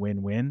that's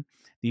win win.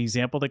 The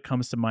example that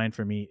comes to mind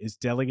for me is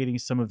delegating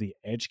some of the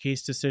edge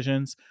case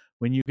decisions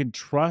when you can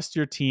trust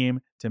your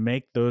team to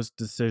make those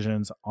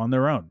decisions on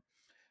their own.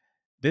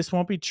 This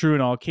won't be true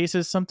in all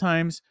cases.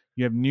 Sometimes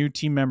you have new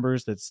team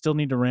members that still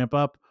need to ramp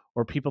up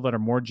or people that are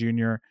more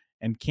junior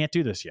and can't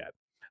do this yet.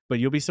 But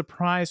you'll be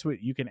surprised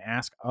what you can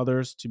ask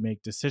others to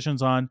make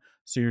decisions on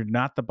so you're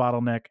not the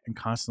bottleneck and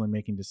constantly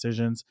making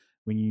decisions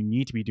when you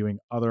need to be doing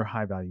other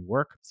high value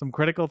work. Some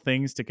critical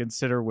things to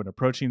consider when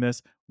approaching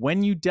this: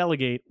 when you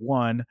delegate,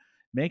 one,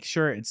 make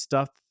sure it's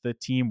stuff the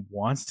team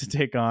wants to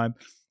take on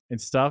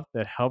and stuff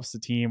that helps the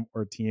team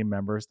or team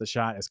members. The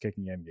shot is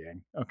kicking in,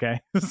 gang. Okay.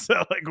 So,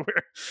 like,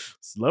 we're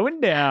slowing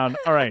down.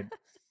 All right.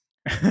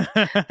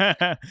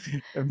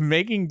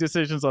 Making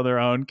decisions on their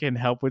own can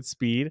help with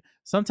speed.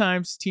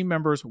 Sometimes team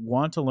members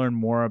want to learn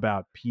more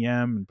about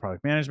PM and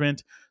product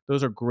management.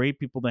 Those are great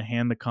people to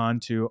hand the con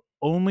to.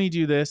 Only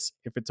do this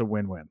if it's a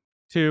win win.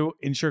 Two,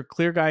 ensure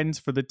clear guidance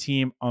for the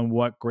team on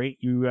what great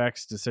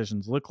UX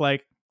decisions look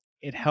like.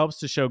 It helps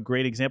to show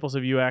great examples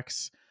of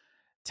UX,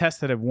 tests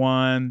that have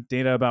won,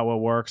 data about what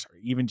works, or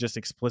even just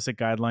explicit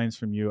guidelines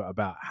from you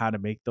about how to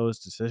make those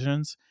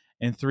decisions.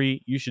 And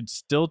three, you should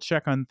still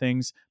check on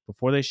things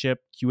before they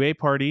ship. QA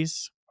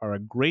parties are a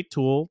great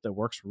tool that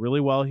works really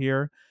well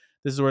here.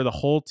 This is where the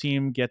whole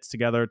team gets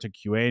together to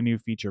QA a new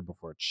feature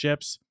before it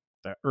ships.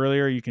 The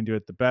earlier you can do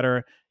it, the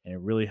better. And it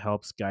really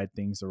helps guide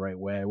things the right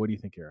way. What do you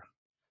think, Kira?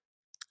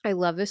 I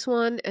love this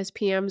one. As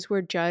PMs,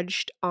 we're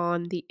judged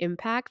on the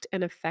impact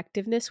and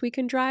effectiveness we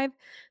can drive.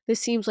 This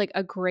seems like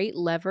a great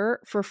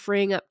lever for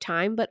freeing up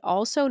time, but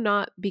also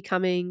not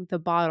becoming the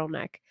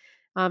bottleneck.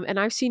 And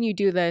I've seen you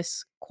do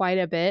this quite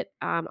a bit.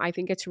 I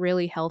think it's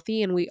really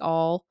healthy, and we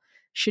all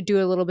should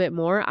do a little bit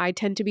more. I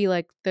tend to be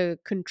like the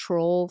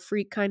control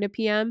freak kind of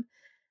PM,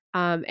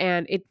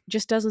 and it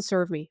just doesn't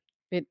serve me.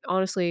 It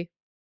honestly,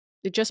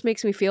 it just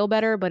makes me feel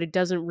better, but it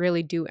doesn't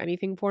really do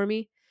anything for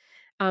me.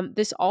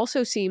 This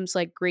also seems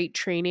like great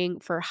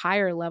training for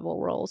higher level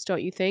roles,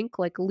 don't you think?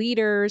 Like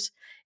leaders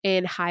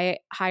in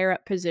higher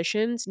up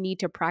positions need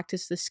to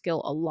practice this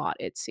skill a lot,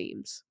 it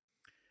seems.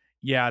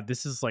 Yeah,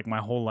 this is like my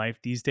whole life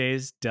these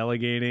days,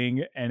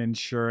 delegating and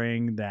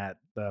ensuring that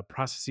the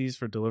processes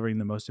for delivering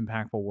the most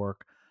impactful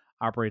work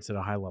operates at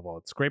a high level.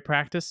 It's great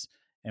practice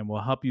and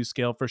will help you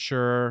scale for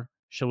sure.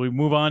 Shall we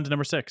move on to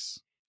number 6?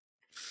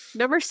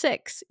 Number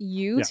 6,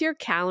 Yeah. use your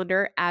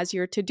calendar as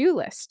your to-do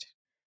list.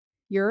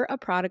 You're a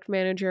product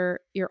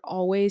manager, you're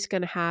always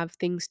going to have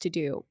things to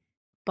do,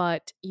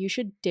 but you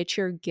should ditch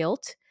your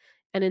guilt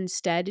and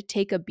instead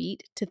take a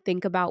beat to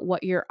think about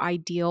what your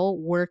ideal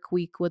work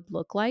week would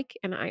look like.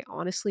 And I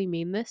honestly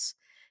mean this.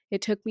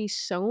 It took me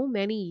so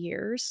many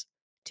years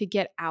to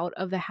get out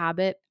of the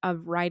habit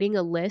of writing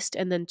a list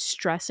and then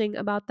stressing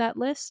about that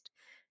list.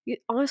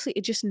 Honestly,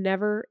 it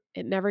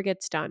never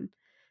gets done.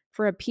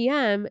 For a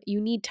PM,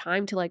 you need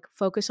time to like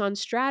focus on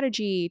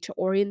strategy, to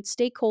orient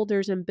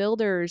stakeholders and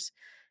builders,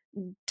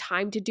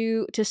 time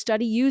to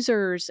study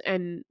users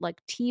and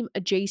like team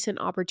adjacent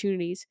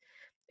opportunities.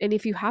 And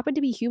if you happen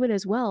to be human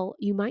as well,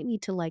 you might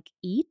need to like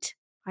eat,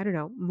 I don't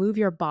know, move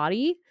your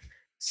body,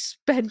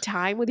 spend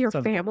time with your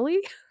Sounds family,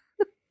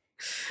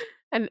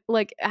 and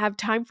like have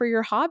time for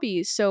your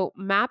hobbies. So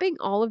mapping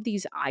all of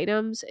these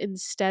items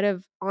instead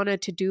of on a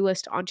to-do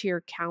list onto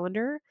your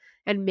calendar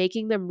and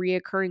making them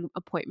reoccurring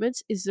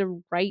appointments is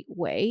the right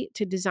way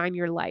to design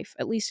your life,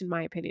 at least in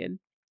my opinion.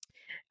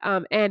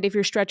 And if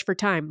you're stretched for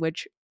time,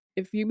 which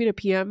if you meet a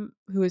PM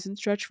who isn't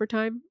stretched for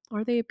time,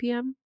 are they a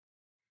PM?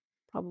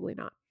 Probably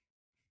not.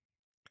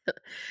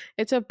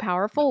 It's a no.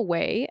 powerful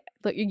way,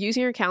 but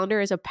using your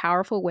calendar is a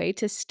powerful way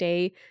to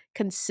stay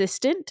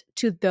consistent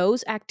to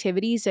those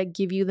activities that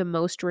give you the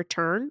most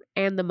return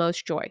and the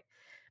most joy.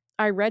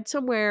 I read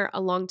somewhere a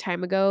long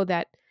time ago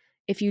that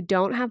if you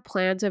don't have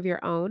plans of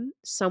your own,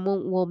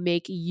 someone will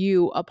make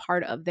you a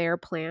part of their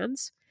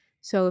plans.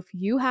 So if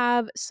you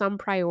have some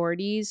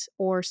priorities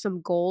or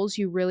some goals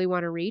you really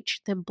want to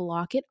reach, then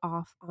block it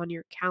off on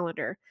your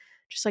calendar.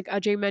 Just like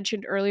Ajay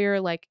mentioned earlier,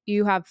 like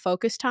you have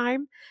focus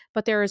time,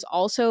 but there is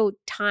also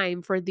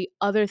time for the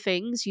other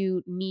things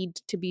you need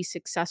to be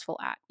successful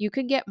at. You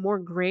can get more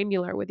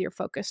granular with your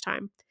focus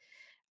time.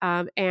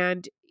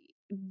 And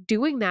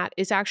doing that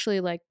is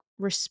actually like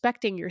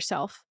respecting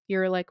yourself.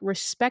 You're like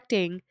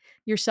respecting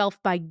yourself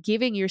by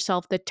giving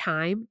yourself the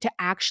time to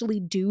actually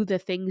do the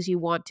things you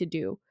want to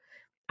do.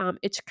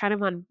 It's kind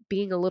of on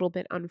being a little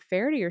bit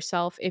unfair to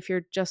yourself if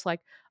you're just like,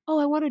 oh,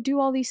 I want to do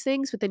all these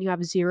things, but then you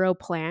have zero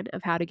plan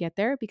of how to get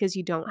there because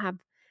you don't have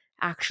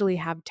actually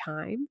have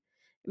time.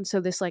 And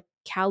so this like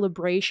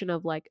calibration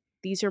of like,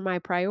 these are my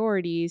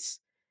priorities,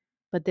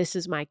 but this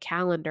is my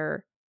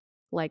calendar,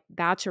 like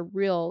that's a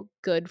real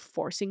good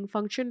forcing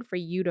function for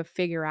you to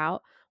figure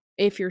out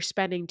if you're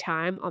spending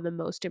time on the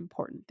most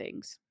important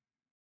things.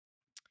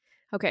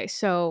 Okay,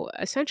 so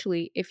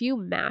essentially, if you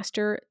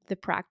master the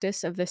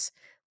practice of this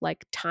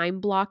like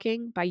time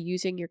blocking by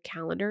using your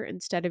calendar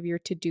instead of your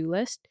to do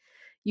list,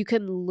 you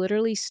can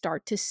literally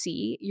start to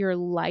see your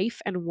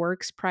life and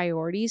work's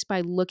priorities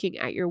by looking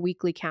at your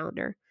weekly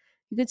calendar.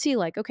 You can see,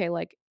 like, okay,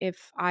 like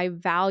if I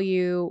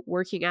value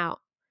working out,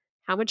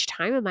 how much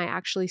time am I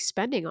actually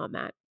spending on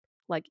that?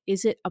 Like,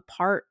 is it a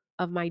part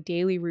of my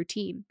daily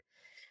routine?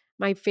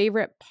 My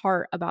favorite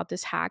part about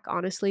this hack,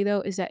 honestly,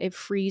 though, is that it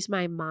frees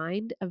my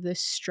mind of the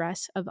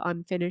stress of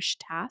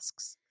unfinished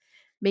tasks.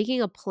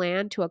 Making a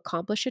plan to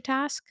accomplish a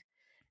task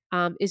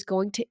is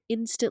going to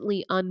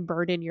instantly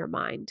unburden your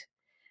mind.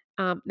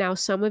 Now,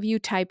 some of you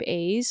type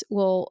A's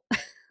will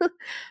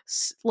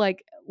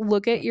like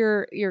look at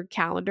your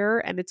calendar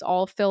and it's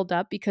all filled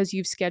up because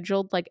you've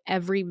scheduled like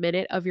every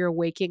minute of your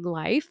waking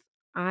life.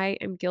 I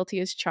am guilty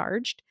as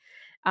charged.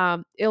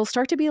 It'll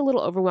start to be a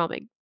little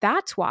overwhelming.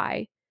 That's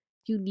why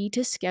you need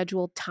to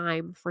schedule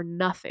time for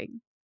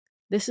nothing.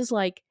 This is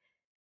like,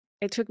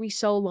 it took me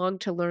so long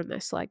to learn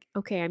this. Like,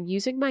 okay, I'm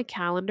using my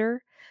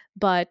calendar,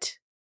 but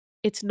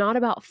it's not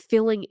about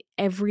filling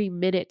every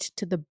minute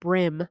to the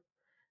brim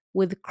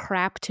with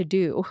crap to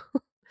do.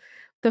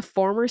 The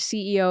former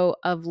CEO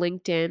of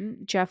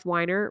LinkedIn, Jeff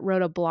Weiner,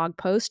 wrote a blog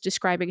post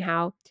describing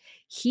how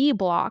he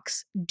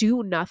blocks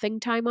do nothing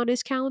time on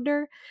his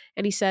calendar.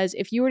 And he says,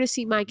 if you were to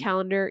see my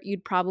calendar,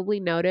 you'd probably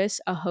notice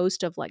a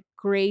host of like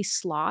gray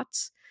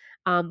slots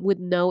with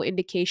no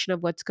indication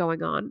of what's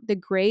going on. The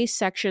gray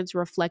sections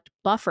reflect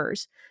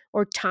buffers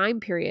or time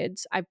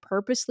periods I've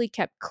purposely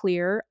kept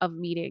clear of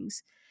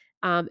meetings.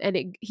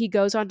 He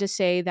goes on to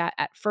say that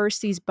at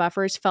first these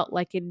buffers felt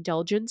like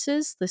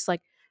indulgences, this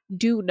like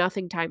do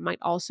nothing time might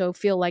also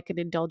feel like an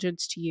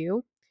indulgence to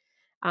you.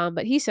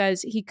 But he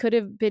says he could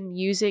have been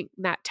using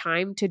that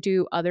time to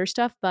do other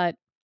stuff, but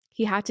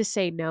he had to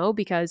say no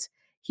because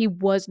he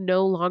was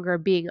no longer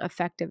being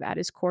effective at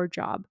his core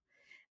job.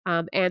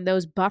 And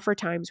those buffer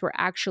times were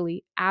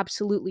actually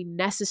absolutely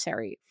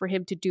necessary for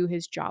him to do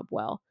his job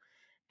well.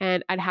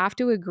 And I'd have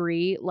to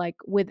agree, like,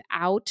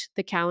 without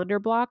the calendar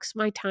blocks,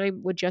 my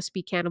time would just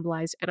be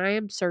cannibalized. And I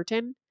am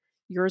certain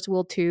yours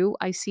will too.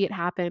 I see it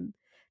happen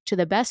to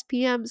the best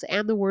PMs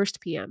and the worst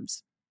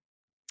PMs.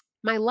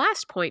 My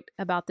last point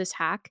about this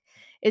hack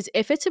is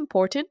if it's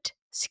important,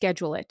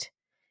 schedule it.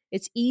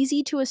 It's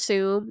easy to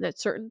assume that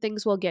certain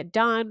things will get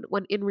done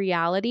when in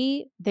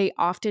reality, they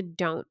often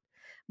don't.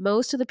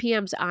 Most of the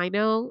PMs I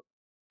know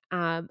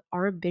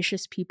are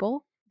ambitious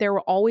people. There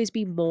will always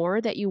be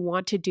more that you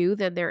want to do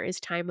than there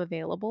is time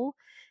available.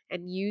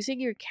 And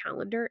using your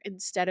calendar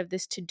instead of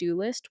this to do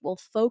list will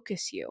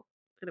focus you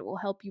and it will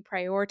help you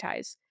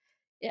prioritize.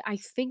 I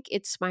think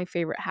it's my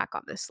favorite hack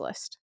on this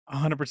list.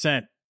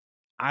 100%.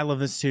 I love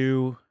this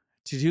too.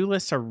 To-do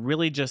lists are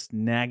really just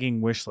nagging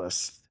wish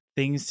lists,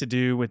 things to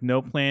do with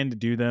no plan to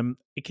do them.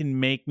 It can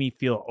make me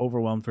feel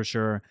overwhelmed for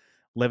sure.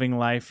 Living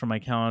life from my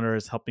calendar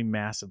is helping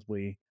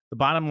massively. The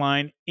bottom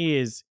line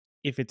is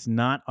if it's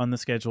not on the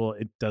schedule,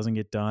 it doesn't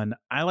get done.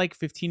 I like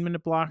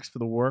 15-minute blocks for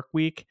the work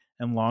week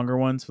and longer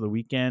ones for the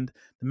weekend.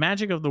 The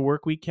magic of the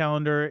work week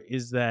calendar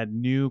is that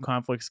new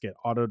conflicts get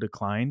auto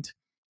declined.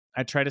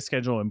 I try to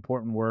schedule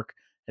important work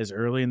as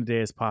early in the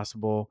day as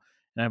possible,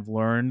 and I've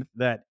learned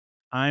that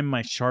I'm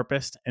my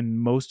sharpest and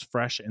most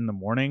fresh in the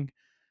morning.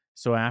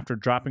 So after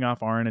dropping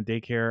off Aaron at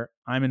daycare,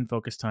 I'm in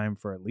focus time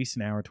for at least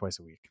an hour twice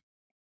a week.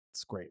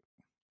 It's great.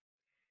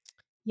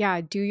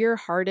 Yeah, do your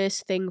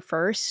hardest thing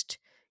first,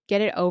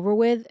 get it over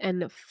with,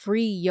 and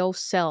free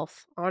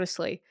yourself.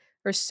 Honestly,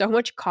 there's so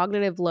much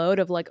cognitive load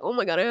of like, oh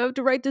my God, I have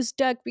to write this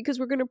deck because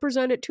we're going to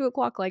present at 2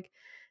 o'clock. Like,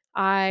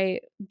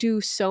 I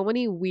do so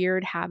many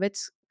weird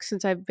habits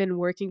since I've been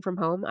working from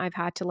home. I've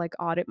had to like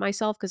audit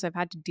myself because I've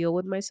had to deal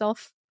with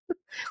myself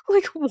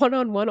like one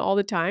on one all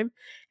the time.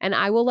 And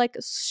I will like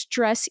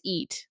stress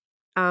eat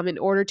in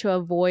order to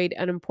avoid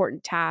an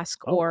important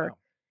task Oh, or wow.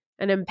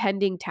 an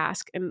impending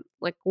task. And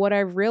like what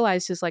I've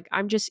realized is like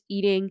I'm just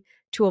eating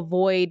to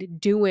avoid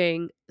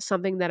doing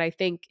something that I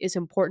think is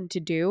important to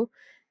do.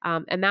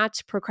 And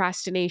that's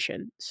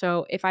procrastination.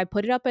 So if I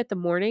put it up at the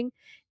morning,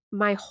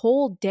 my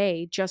whole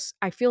day just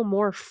I feel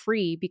more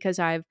free because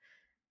I've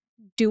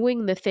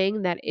doing the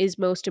thing that is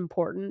most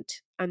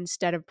important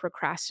instead of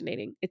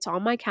procrastinating. It's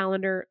on my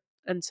calendar,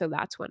 and so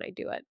that's when I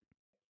do it.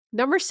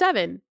 Number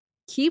 7,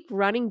 keep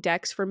running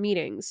decks for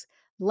meetings.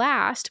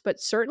 Last,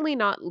 but certainly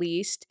not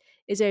least,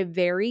 is a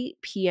very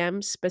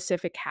PM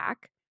specific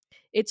hack.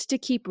 It's to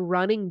keep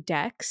running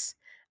decks.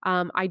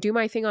 I do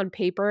my thing on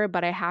paper,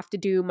 but I have to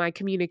do my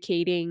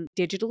communicating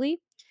digitally,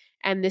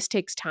 and this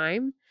takes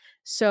time.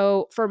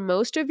 So, for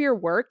most of your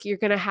work, you're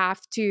going to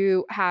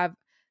have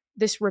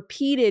this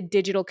repeated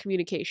digital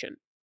communication.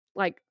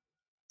 Like,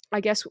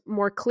 I guess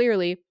more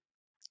clearly,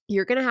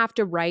 you're going to have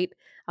to write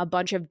a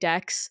bunch of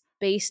decks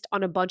based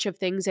on a bunch of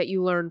things that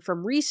you learn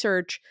from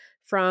research,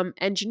 from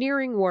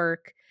engineering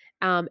work.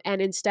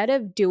 And instead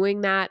of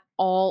doing that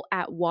all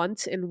at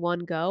once in one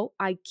go,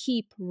 I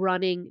keep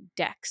running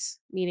decks,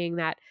 meaning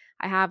that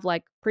I have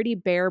like pretty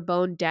bare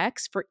bone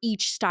decks for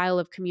each style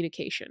of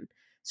communication.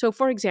 So,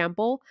 for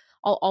example,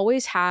 I'll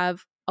always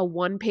have a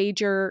one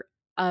pager,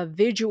 a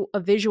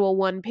visual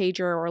one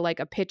pager, or like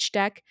a pitch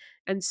deck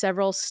and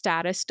several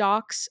status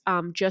docs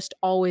just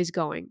always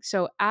going.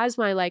 So as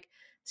my like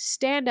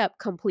stand up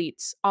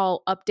completes,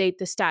 I'll update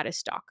the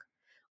status doc.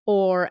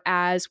 Or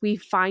as we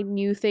find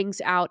new things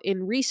out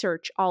in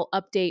research, I'll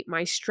update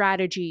my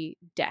strategy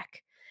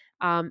deck.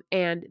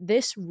 And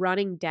this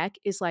running deck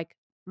is like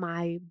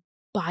my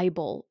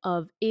Bible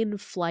of in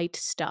flight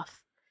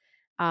stuff.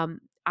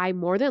 I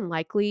more than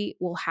likely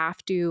will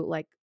have to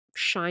like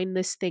shine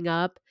this thing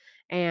up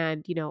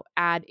and,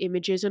 add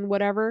images and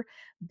whatever.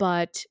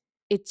 But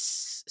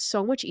it's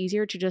so much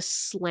easier to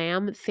just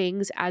slam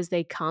things as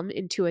they come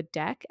into a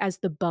deck as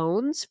the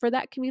bones for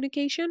that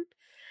communication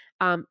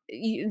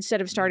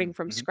instead of starting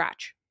from Mhm.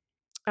 scratch.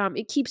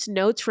 It keeps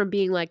notes from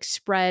being like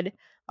spread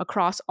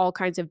across all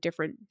kinds of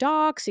different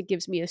docs. It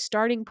gives me a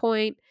starting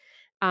point.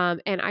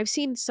 And I've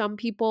seen some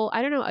people,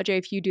 I don't know, Ajay,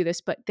 if you do this,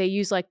 but they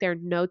use like their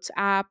notes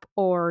app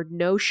or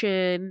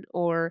Notion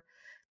or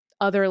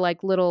other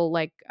like little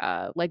like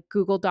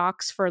Google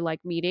Docs for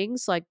like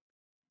meetings. Like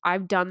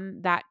I've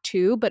done that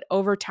too, but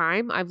over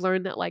time I've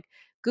learned that like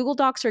Google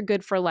Docs are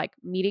good for like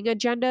meeting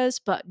agendas,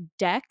 but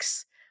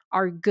decks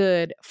are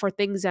good for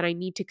things that I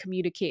need to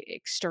communicate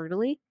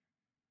externally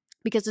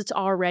because it's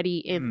already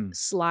in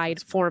slide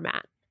That's smart.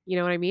 format. You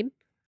know what I mean?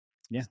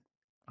 Yeah,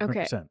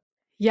 Okay. 100%.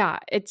 Yeah,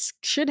 it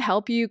should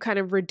help you kind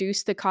of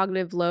reduce the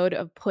cognitive load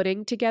of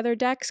putting together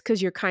decks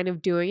because you're kind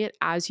of doing it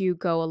as you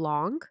go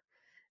along.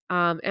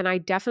 And I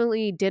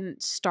definitely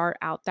didn't start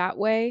out that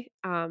way.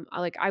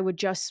 I would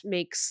just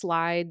make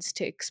slides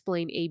to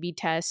explain A/B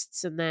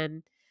tests and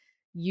then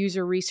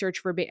user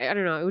research I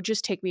don't know. It would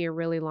just take me a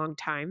really long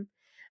time.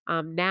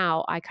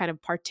 Now I kind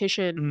of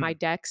partition my Mm.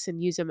 decks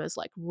and use them as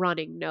like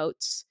running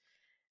notes.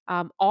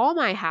 All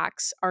my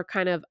hacks are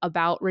kind of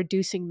about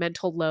reducing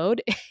mental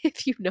load.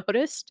 If you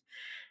noticed,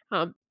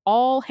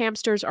 all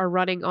hamsters are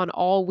running on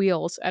all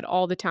wheels at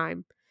all the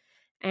time.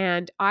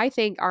 And I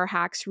think our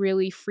hacks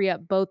really free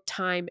up both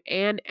time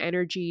and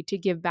energy to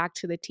give back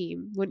to the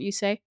team, wouldn't you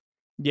say?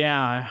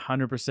 Yeah,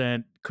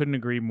 100%. Couldn't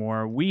agree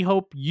more. We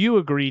hope you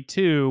agree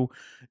too.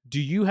 Do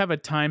you have a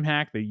time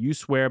hack that you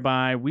swear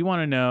by? We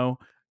want to know.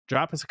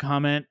 Drop us a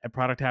comment at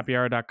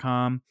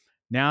producthappyhour.com.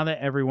 Now that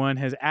everyone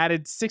has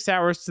added 6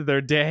 hours to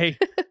their day,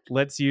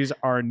 let's use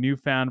our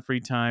newfound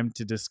free time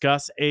to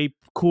discuss a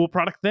cool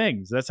product thing.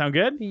 Does that sound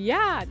good?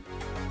 Yeah.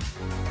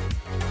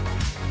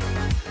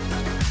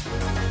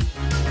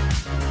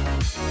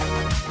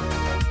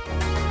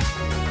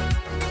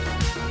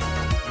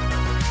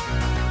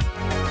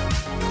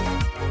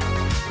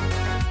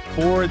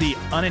 For the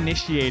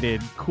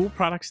uninitiated, Cool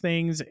Products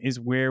Things is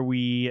where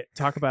we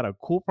talk about a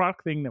cool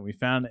product thing that we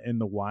found in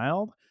the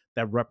wild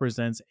that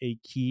represents a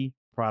key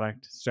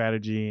product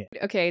strategy.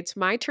 Okay, it's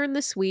my turn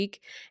this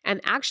week.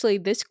 And actually,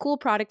 this cool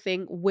product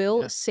thing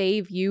will Yes.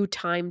 save you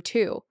time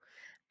too.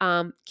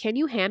 Can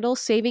you handle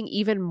saving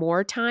even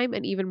more time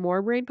and even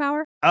more brain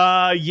power?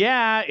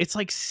 Yeah, it's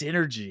like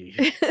synergy.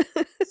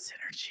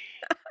 Synergy.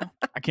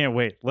 I can't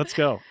wait. Let's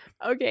go.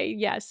 Okay,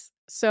 yes.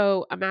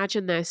 So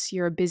imagine this,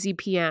 you're a busy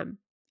PM.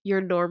 You're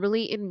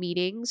normally in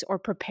meetings or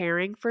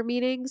preparing for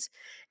meetings,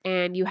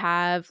 and you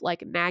have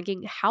like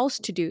nagging house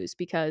to dos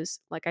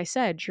because, like I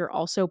said, you're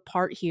also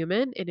part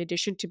human in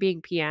addition to being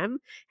PM,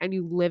 and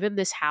you live in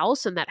this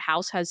house, and that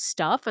house has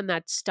stuff, and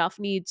that stuff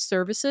needs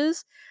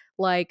services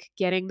like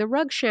getting the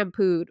rug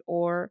shampooed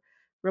or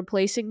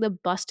replacing the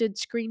busted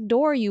screen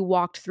door you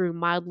walked through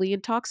mildly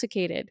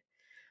intoxicated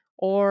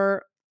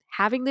or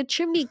having the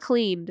chimney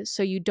cleaned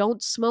so you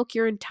don't smoke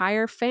your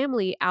entire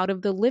family out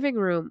of the living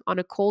room on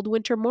a cold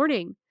winter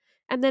morning,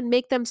 and then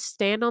make them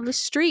stand on the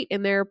street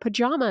in their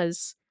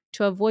pajamas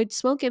to avoid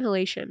smoke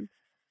inhalation.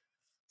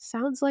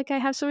 Sounds like I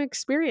have some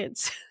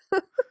experience.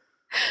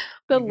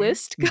 The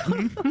list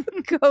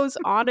goes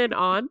on and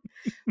on.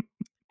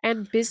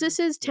 And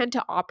businesses tend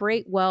to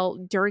operate well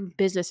during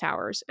business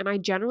hours. And I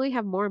generally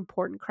have more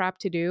important crap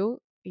to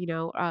do,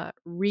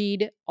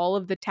 read all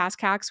of the task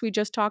hacks we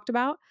just talked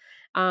about.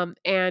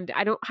 And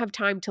I don't have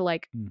time to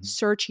like Mhm.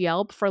 search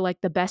Yelp for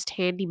like the best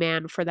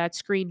handyman for that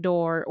screen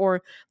door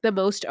or the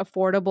most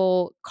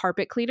affordable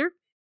carpet cleaner.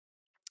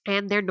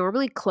 And they're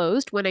normally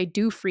closed when I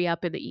do free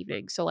up in the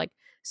evening. So like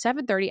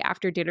 7:30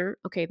 after dinner,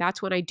 okay,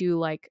 that's when I do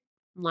like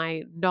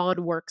my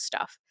non-work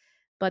stuff.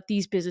 But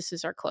these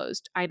businesses are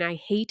closed. And I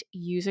hate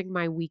using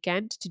my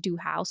weekend to do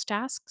house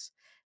tasks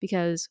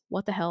because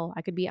what the hell?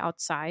 I could be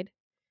outside.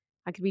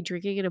 I could be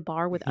drinking in a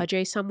bar with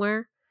Ajay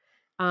somewhere.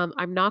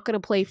 I'm not going to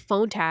play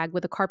phone tag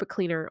with a carpet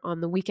cleaner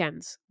on the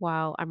weekends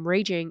while I'm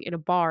raging in a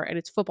bar and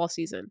it's football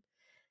season.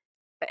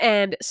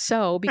 And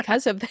so,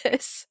 because of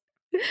this,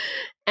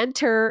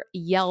 enter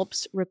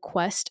Yelp's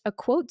request a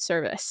quote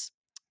service.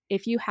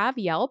 If you have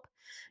Yelp,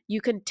 you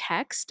can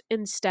text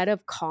instead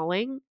of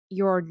calling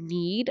your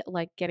need,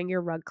 like getting your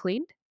rug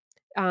cleaned,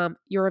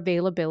 your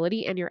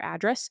availability and your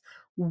address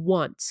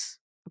once.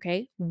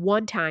 Okay.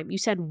 One time. You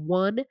send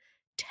one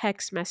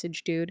text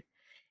message, dude,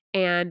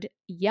 and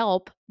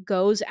Yelp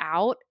goes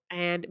out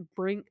and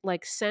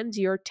sends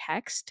your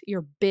text,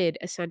 your bid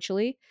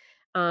essentially,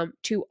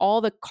 to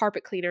all the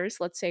carpet cleaners,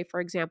 let's say for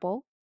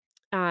example,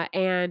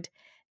 and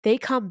they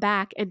come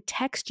back and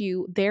text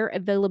you their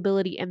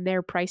availability and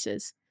their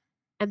prices,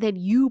 and then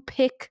you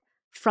pick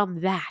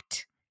from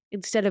that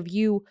instead of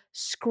you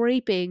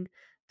scraping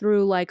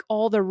through like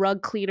all the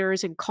rug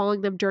cleaners and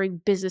calling them during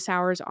business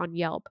hours on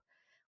Yelp.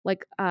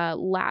 Like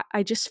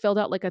I just filled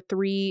out like a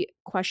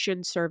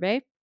 3-question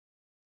survey.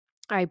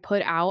 I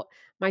put out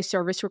my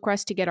service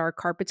request to get our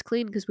carpets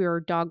cleaned because we were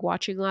dog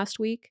watching last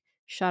week.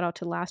 Shout out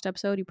to last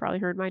episode. You probably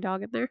heard my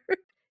dog in there.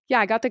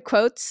 Yeah, I got the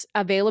quotes,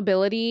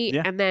 availability,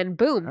 Yeah. and then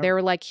boom, they Oh.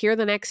 were like here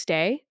the next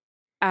day.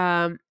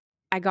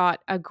 I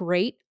got a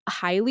great,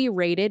 highly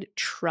rated,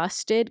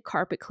 trusted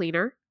carpet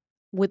cleaner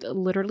with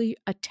literally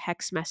a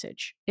text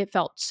message. It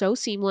felt so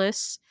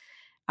seamless.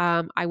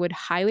 I would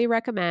highly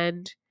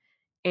recommend,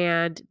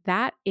 and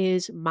that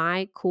is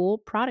my cool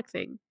product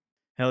thing.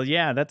 Hell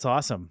yeah, that's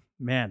awesome.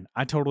 Man,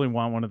 I totally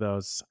want one of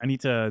those. I need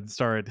to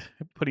start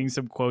putting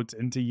some quotes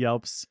into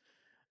Yelp's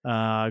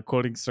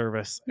quoting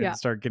service Yeah, and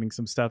start getting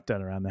some stuff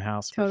done around the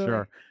house for totally.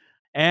 sure.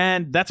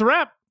 And that's a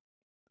wrap.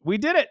 We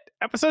did it.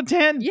 Episode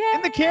 10 in the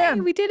Yay,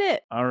 can. we did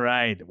it. All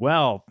right.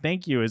 Well,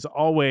 thank you as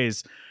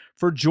always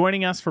for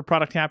joining us for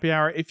Product Happy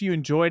Hour. If you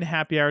enjoyed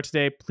Happy Hour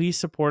today, please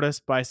support us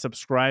by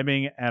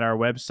subscribing at our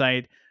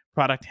website,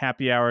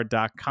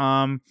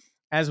 producthappyhour.com.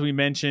 As we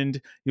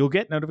mentioned, you'll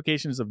get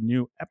notifications of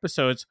new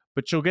episodes,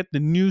 but you'll get the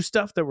new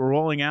stuff that we're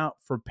rolling out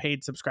for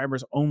paid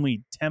subscribers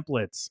only,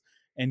 templates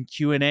and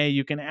Q&A.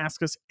 You can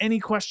ask us any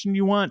question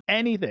you want,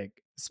 anything,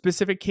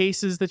 specific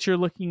cases that you're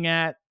looking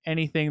at,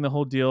 anything, the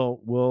whole deal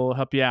will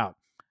help you out.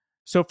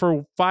 So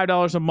for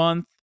 $5 a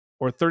month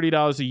or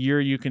 $30 a year,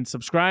 you can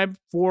subscribe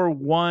for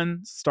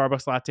one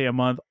Starbucks latte a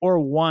month or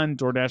one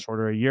DoorDash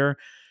order a year.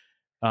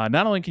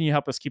 Not only can you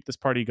help us keep this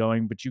party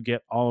going, but you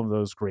get all of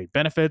those great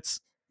benefits.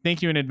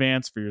 Thank you in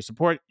advance for your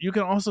support. You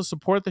can also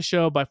support the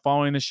show by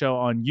following the show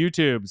on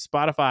YouTube,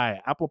 Spotify,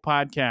 Apple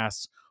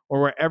Podcasts,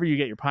 or wherever you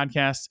get your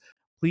podcasts.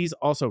 Please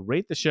also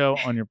rate the show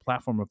on your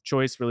platform of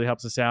choice. Really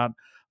helps us out.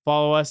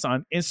 Follow us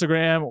on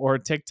Instagram or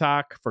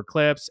TikTok for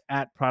clips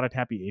at Product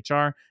Happy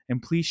HR.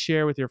 And please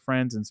share with your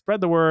friends and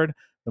spread the word.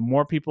 The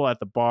more people at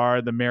the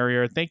bar, the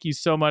merrier. Thank you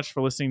so much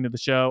for listening to the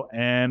show,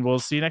 and we'll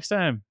see you next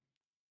time.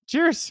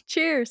 Cheers.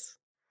 Cheers.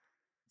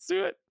 Let's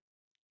do it.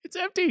 It's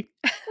empty.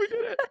 We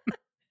did it.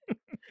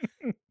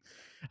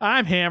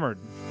 I'm hammered.